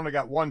goals, only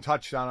got 1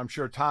 touchdown. I'm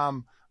sure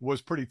Tom was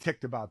pretty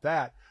ticked about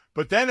that.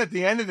 But then at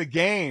the end of the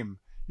game,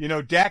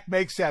 Dak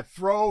makes that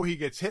throw. He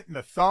gets hit in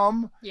the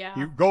thumb. Yeah.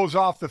 He goes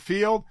off the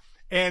field.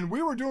 And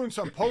we were doing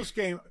some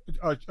post-game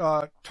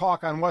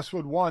talk on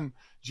Westwood One,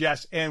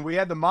 Jess, and we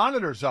had the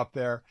monitors up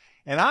there.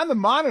 And on the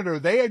monitor,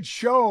 they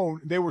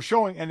were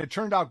showing, and it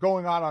turned out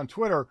going out on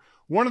Twitter,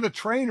 one of the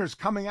trainers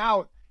coming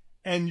out,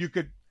 and you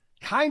could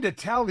kind of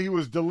tell he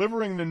was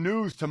delivering the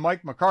news to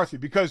Mike McCarthy,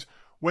 because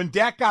when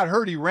Dak got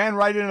hurt, he ran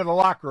right into the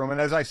locker room.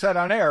 And as I said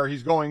on air,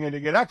 he's going in to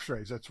get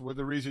x-rays. That's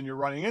the reason you're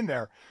running in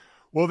there.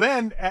 Well,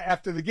 then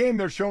after the game,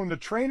 they're showing the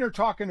trainer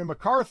talking to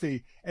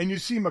McCarthy, and you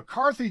see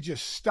McCarthy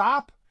just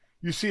stop.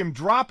 You see him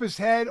drop his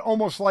head,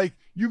 almost like,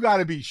 you got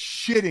to be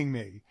shitting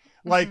me.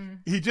 Like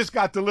he just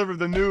got delivered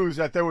the news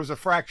that there was a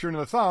fracture in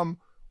the thumb,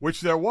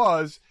 which there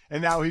was,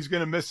 and now he's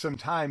going to miss some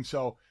time.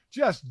 So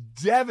just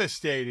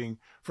devastating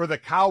for the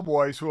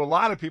Cowboys, who a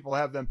lot of people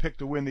have them picked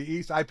to win the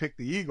East. I picked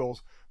the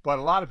Eagles, but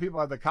a lot of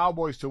people have the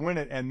Cowboys to win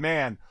it. And,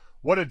 man,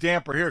 what a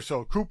damper here.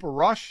 So Cooper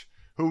Rush,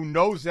 who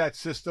knows that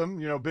system,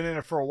 been in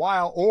it for a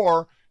while,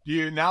 or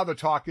now the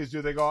talk is,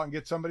 do they go out and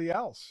get somebody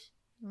else?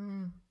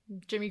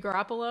 Jimmy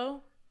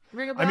Garoppolo?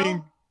 Ring a bell? I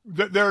mean,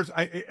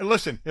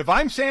 listen, if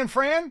I'm San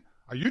Fran,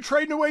 Are you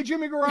trading away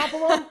Jimmy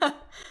Garoppolo?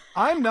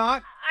 I'm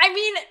not. I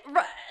mean,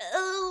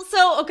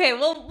 okay,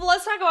 well,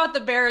 let's talk about the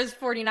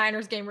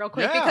Bears-49ers game real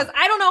quick, because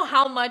I don't know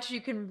how much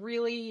you can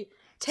really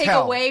take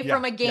away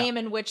from a game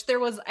in which there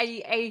was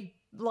a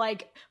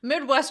like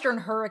Midwestern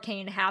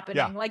hurricane happening.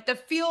 Yeah. Like the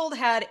field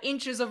had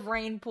inches of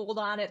rain pulled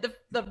on it.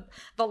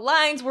 The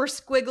lines were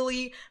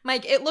squiggly.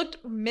 Mike, it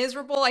looked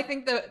miserable. I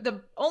think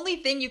the only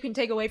thing you can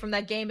take away from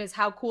that game is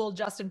how cool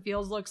Justin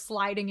Fields looked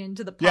sliding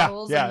into the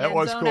puddles in the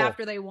end zone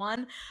after they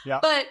won. Yeah.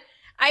 But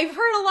I've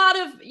heard a lot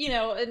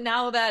of,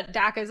 now that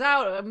Dak is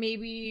out,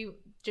 maybe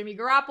Jimmy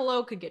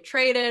Garoppolo could get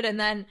traded. And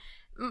then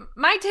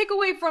my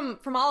takeaway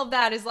from all of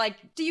that is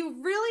like, do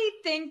you really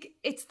think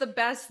it's the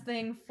best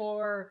thing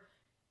for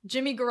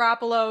Jimmy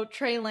Garoppolo,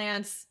 Trey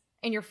Lance,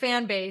 and your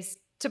fan base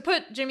to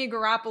put Jimmy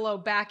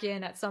Garoppolo back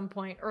in at some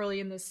point early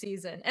in this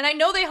season? And I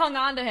know they hung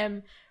on to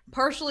him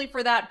partially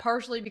for that,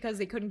 partially because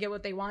they couldn't get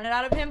what they wanted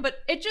out of him, but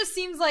it just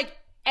seems like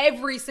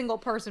every single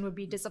person would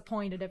be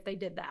disappointed if they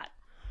did that.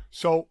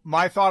 So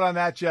my thought on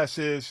that, Jess,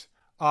 is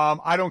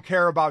I don't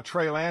care about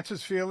Trey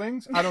Lance's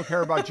feelings. I don't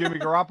care about Jimmy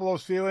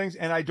Garoppolo's feelings,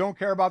 and I don't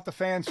care about the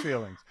fans'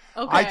 feelings.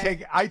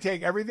 Okay. I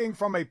take everything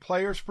from a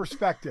player's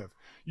perspective.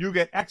 You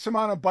get X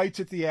amount of bites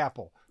at the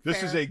apple.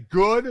 This is a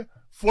good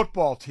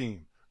football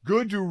team,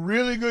 good to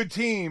really good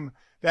team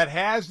that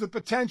has the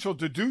potential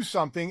to do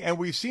something. And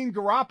we've seen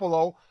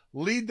Garoppolo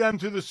lead them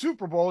to the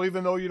Super Bowl,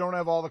 even though you don't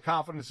have all the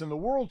confidence in the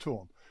world to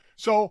him.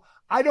 So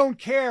I don't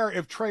care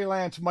if Trey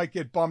Lance might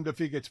get bummed if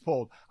he gets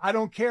pulled. I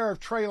don't care if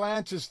Trey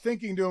Lance is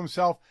thinking to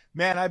himself,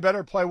 man, I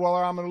better play well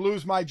or I'm going to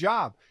lose my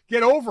job.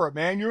 Get over it,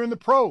 man. You're in the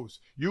pros.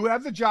 You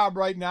have the job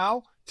right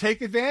now.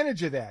 Take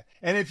advantage of that.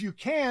 And if you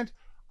can't,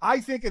 I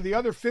think of the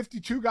other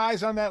 52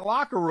 guys on that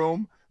locker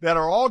room that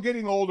are all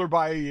getting older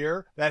by a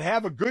year, that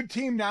have a good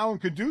team now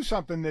and could do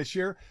something this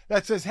year,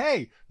 that says,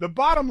 hey, the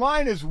bottom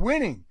line is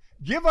winning.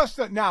 Give us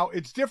that. Now,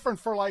 it's different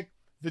for like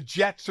the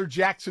Jets or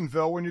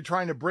Jacksonville when you're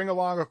trying to bring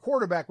along a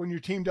quarterback when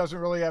your team doesn't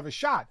really have a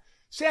shot.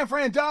 San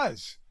Fran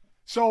does.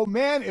 So,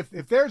 man, if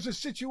there's a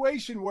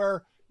situation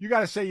where you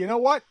got to say, you know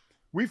what,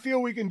 we feel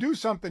we can do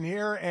something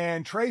here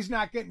and Trey's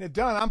not getting it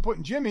done, I'm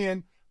putting Jimmy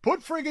in,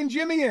 put friggin'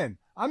 Jimmy in.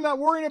 I'm not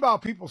worrying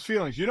about people's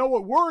feelings. You know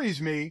what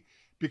worries me,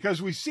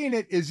 because we've seen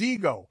it, is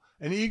ego.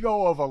 An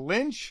ego of a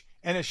Lynch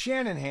and a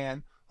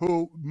Shanahan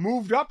who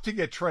moved up to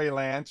get Trey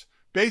Lance,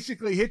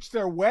 basically hitched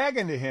their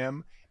wagon to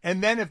him,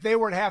 and then if they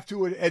were to have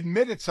to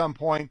admit at some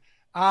point,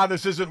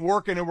 this isn't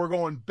working and we're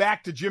going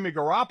back to Jimmy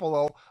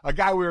Garoppolo, a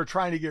guy we were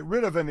trying to get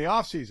rid of in the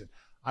offseason.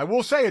 I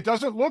will say it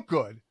doesn't look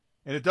good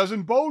and it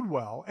doesn't bode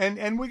well.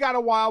 And we got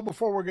a while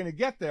before we're going to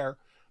get there.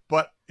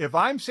 But if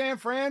I'm San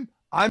Fran,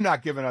 I'm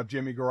not giving up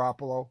Jimmy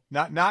Garoppolo,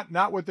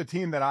 not with the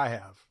team that I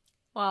have.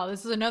 Well,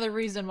 this is another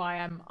reason why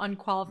I'm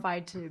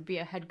unqualified to be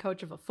a head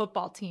coach of a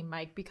football team,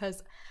 Mike,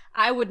 because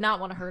I would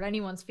not want to hurt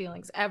anyone's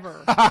feelings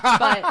ever.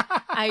 But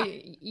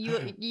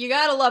you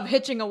gotta love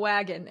hitching a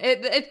wagon.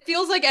 It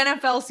feels like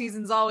NFL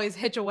season's always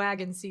hitch a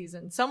wagon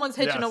season. Someone's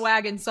hitching a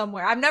wagon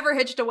somewhere. I've never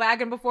hitched a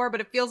wagon before, but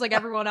it feels like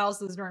everyone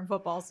else is during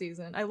football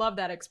season. I love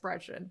that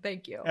expression.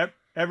 Thank you.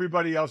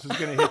 Everybody else is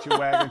going to hitch a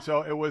wagon.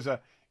 So it was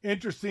a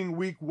interesting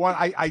week one.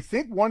 I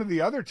think one of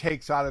the other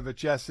takes out of it,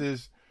 Jess,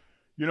 is,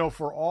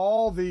 for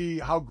all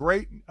how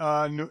great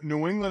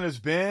New England has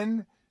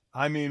been,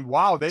 I mean,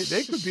 wow, they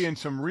could be in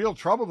some real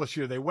trouble this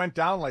year. They went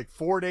down like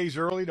 4 days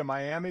early to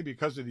Miami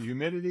because of the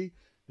humidity.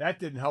 That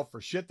didn't help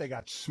for shit. They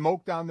got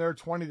smoked down there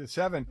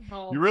 20-7.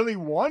 Oh. You really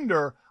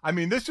wonder. I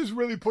mean, this is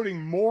really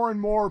putting more and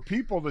more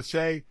people to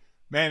say,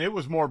 man, it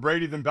was more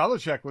Brady than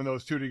Belichick when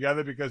those two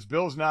together, because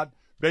Bill's not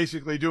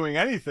basically doing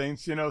anything,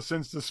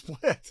 since the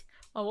split.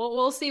 Well,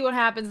 we'll see what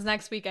happens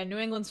next weekend. New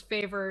England's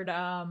favored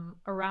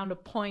around a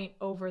point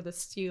over the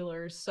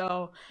Steelers.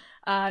 So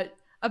a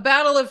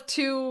battle of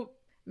two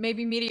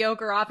maybe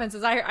mediocre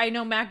offenses. I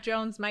know Mac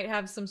Jones might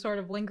have some sort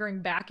of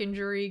lingering back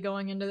injury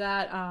going into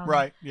that.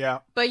 Right, yeah.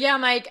 But yeah,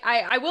 Mike,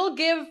 I will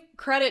give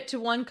credit to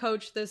one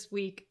coach this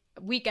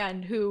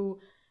weekend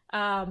who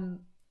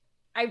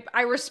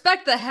I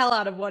respect the hell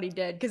out of what he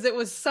did, because it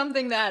was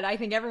something that I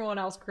think everyone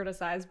else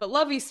criticized. But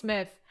Lovie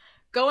Smith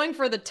going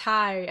for the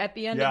tie at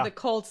the end of the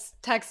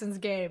Colts-Texans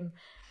game.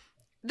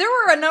 There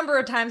were a number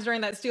of times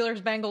during that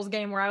Steelers-Bengals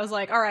game where I was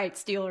like, all right,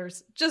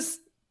 Steelers, just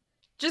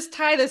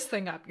tie this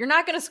thing up. You're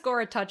not going to score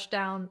a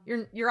touchdown.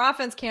 Your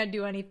offense can't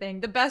do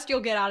anything. The best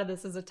you'll get out of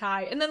this is a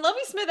tie. And then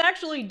Lovie Smith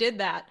actually did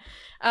that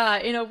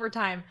in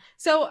overtime.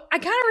 So I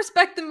kind of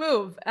respect the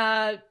move.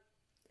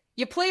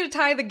 You play to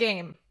tie the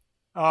game.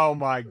 Oh,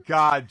 my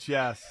God,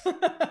 Jess. Oh,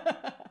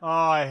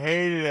 I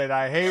hated it.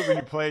 I hate when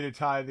you play to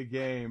tie the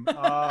game.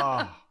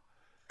 Oh.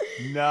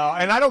 No,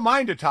 and I don't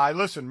mind a tie.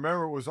 Listen,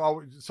 remember, it was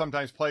always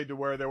sometimes played to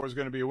where there was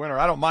going to be a winner.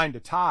 I don't mind a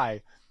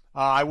tie.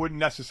 I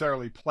wouldn't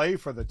necessarily play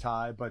for the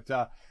tie, but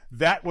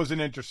that was an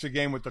interesting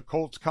game with the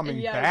Colts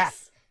coming back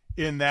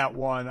in that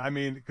one. I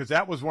mean, because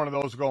that was one of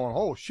those going,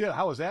 oh, shit,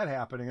 how is that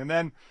happening? And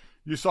then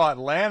you saw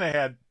Atlanta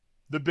had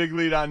the big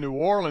lead on New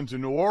Orleans,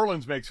 and New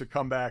Orleans makes a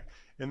comeback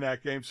in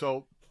that game.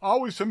 So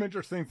always some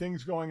interesting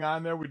things going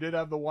on there. We did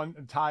have the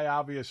one tie,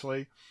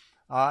 obviously.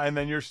 and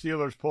then your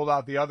Steelers pulled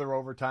out the other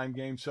overtime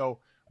game. So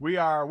we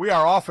are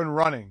off and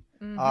running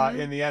in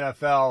the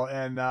NFL.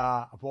 And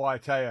boy, I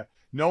tell you,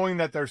 knowing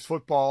that there's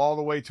football all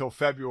the way till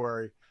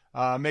February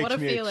makes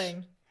me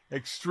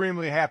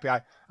extremely happy.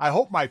 I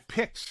hope my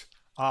picks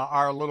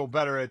are a little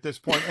better at this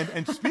point.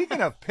 And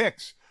speaking of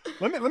picks,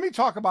 let me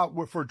talk about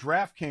for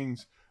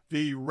DraftKings,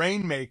 the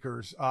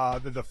Rainmakers,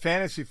 the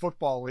fantasy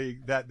football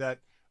league that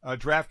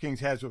DraftKings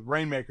has with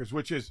Rainmakers,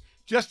 which is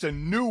just a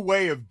new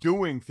way of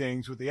doing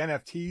things with the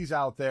NFTs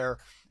out there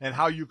and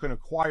how you can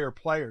acquire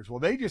players. Well,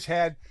 they just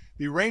had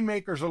the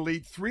Rainmakers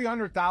Elite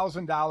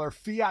 $300,000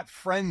 Fiat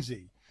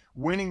Frenzy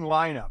winning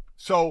lineup.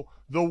 So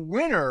the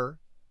winner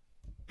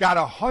got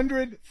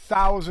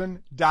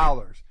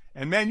 $100,000.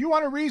 And, man, you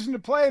want a reason to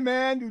play,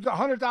 man.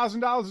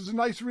 $100,000 is a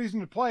nice reason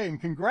to play. And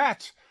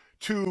congrats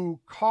to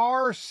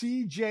Car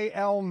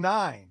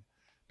CJL9,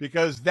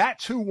 because that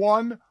too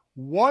won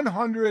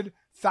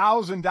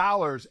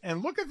 $100,000.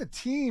 And look at the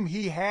team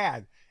he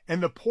had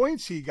and the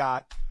points he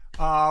got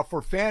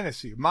for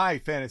fantasy. My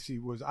fantasy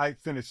I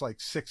finished like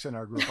 6th in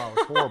our group. I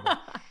was horrible.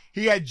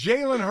 He had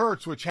Jalen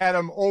Hurts, which had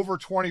him over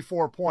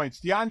 24 points.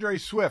 DeAndre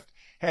Swift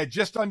had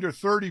just under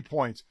 30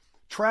 points.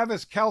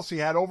 Travis Kelce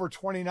had over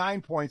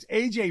 29 points.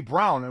 A.J.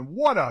 Brown, and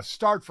what a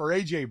start for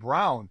A.J.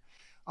 Brown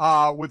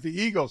with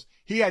the Eagles.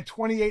 He had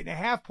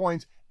 28.5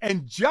 points.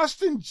 And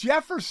Justin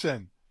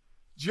Jefferson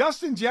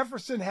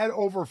had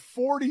over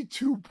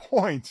 42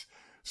 points.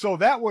 So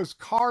that was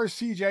Car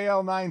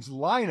CJL9's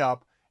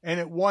lineup, and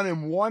it won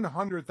him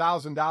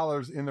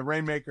 $100,000 in the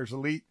Rainmakers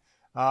Elite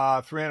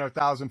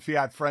 300,000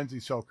 Fiat Frenzy.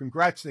 So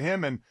congrats to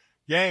him. And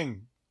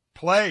gang,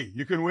 play.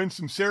 You can win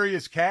some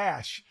serious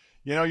cash.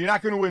 You know, you're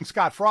not going to win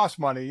Scott Frost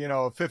money,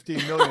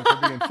 $15 million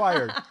for being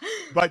fired,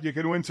 but you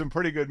can win some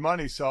pretty good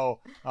money. So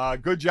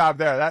good job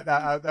there.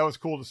 That was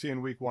cool to see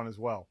in week 1 as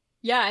well.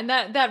 Yeah, and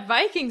that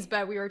Vikings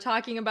bet we were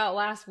talking about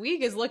last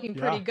week is looking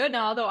pretty good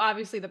now, although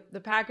obviously the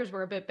Packers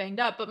were a bit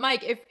banged up. But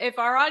Mike, if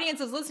our audience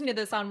is listening to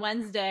this on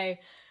Wednesday,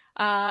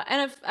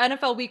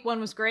 NFL week 1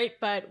 was great,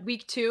 but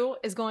week 2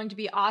 is going to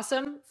be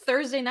awesome.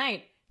 Thursday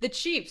night, the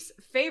Chiefs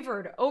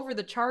favored over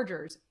the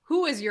Chargers.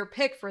 Who is your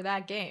pick for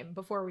that game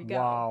before we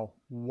go?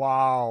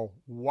 Wow.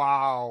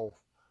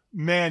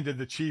 Man, did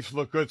the Chiefs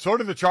look good. So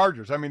did the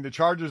Chargers. I mean, the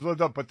Chargers looked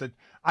up, but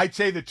I'd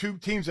say the two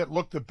teams that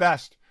looked the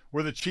best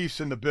were the Chiefs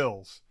and the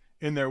Bills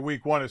in their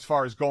week 1 as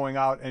far as going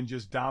out and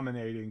just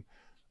dominating.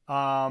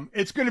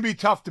 It's going to be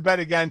tough to bet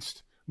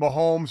against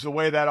Mahomes, the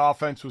way that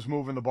offense was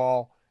moving the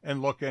ball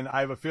and looking. I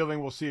have a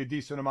feeling we'll see a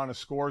decent amount of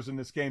scores in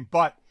this game.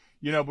 But,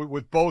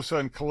 with Bosa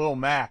and Khalil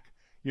Mack,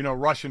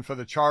 rushing for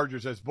the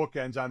Chargers as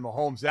bookends on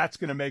Mahomes, that's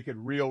going to make it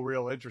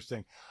real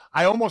interesting.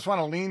 I almost want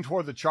to lean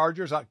toward the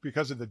Chargers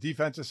because of the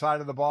defensive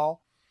side of the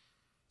ball.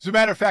 As a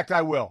matter of fact,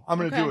 I will. I'm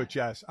going to do it,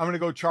 Jess. I'm going to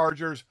go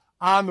Chargers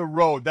on the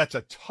road. That's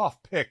a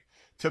tough pick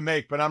to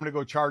make, but I'm going to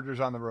go Chargers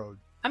on the road.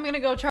 I'm going to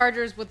go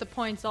Chargers with the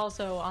points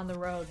also on the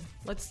road.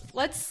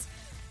 Let's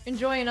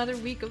enjoy another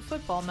week of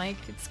football, Mike.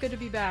 It's good to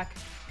be back.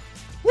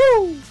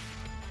 Woo!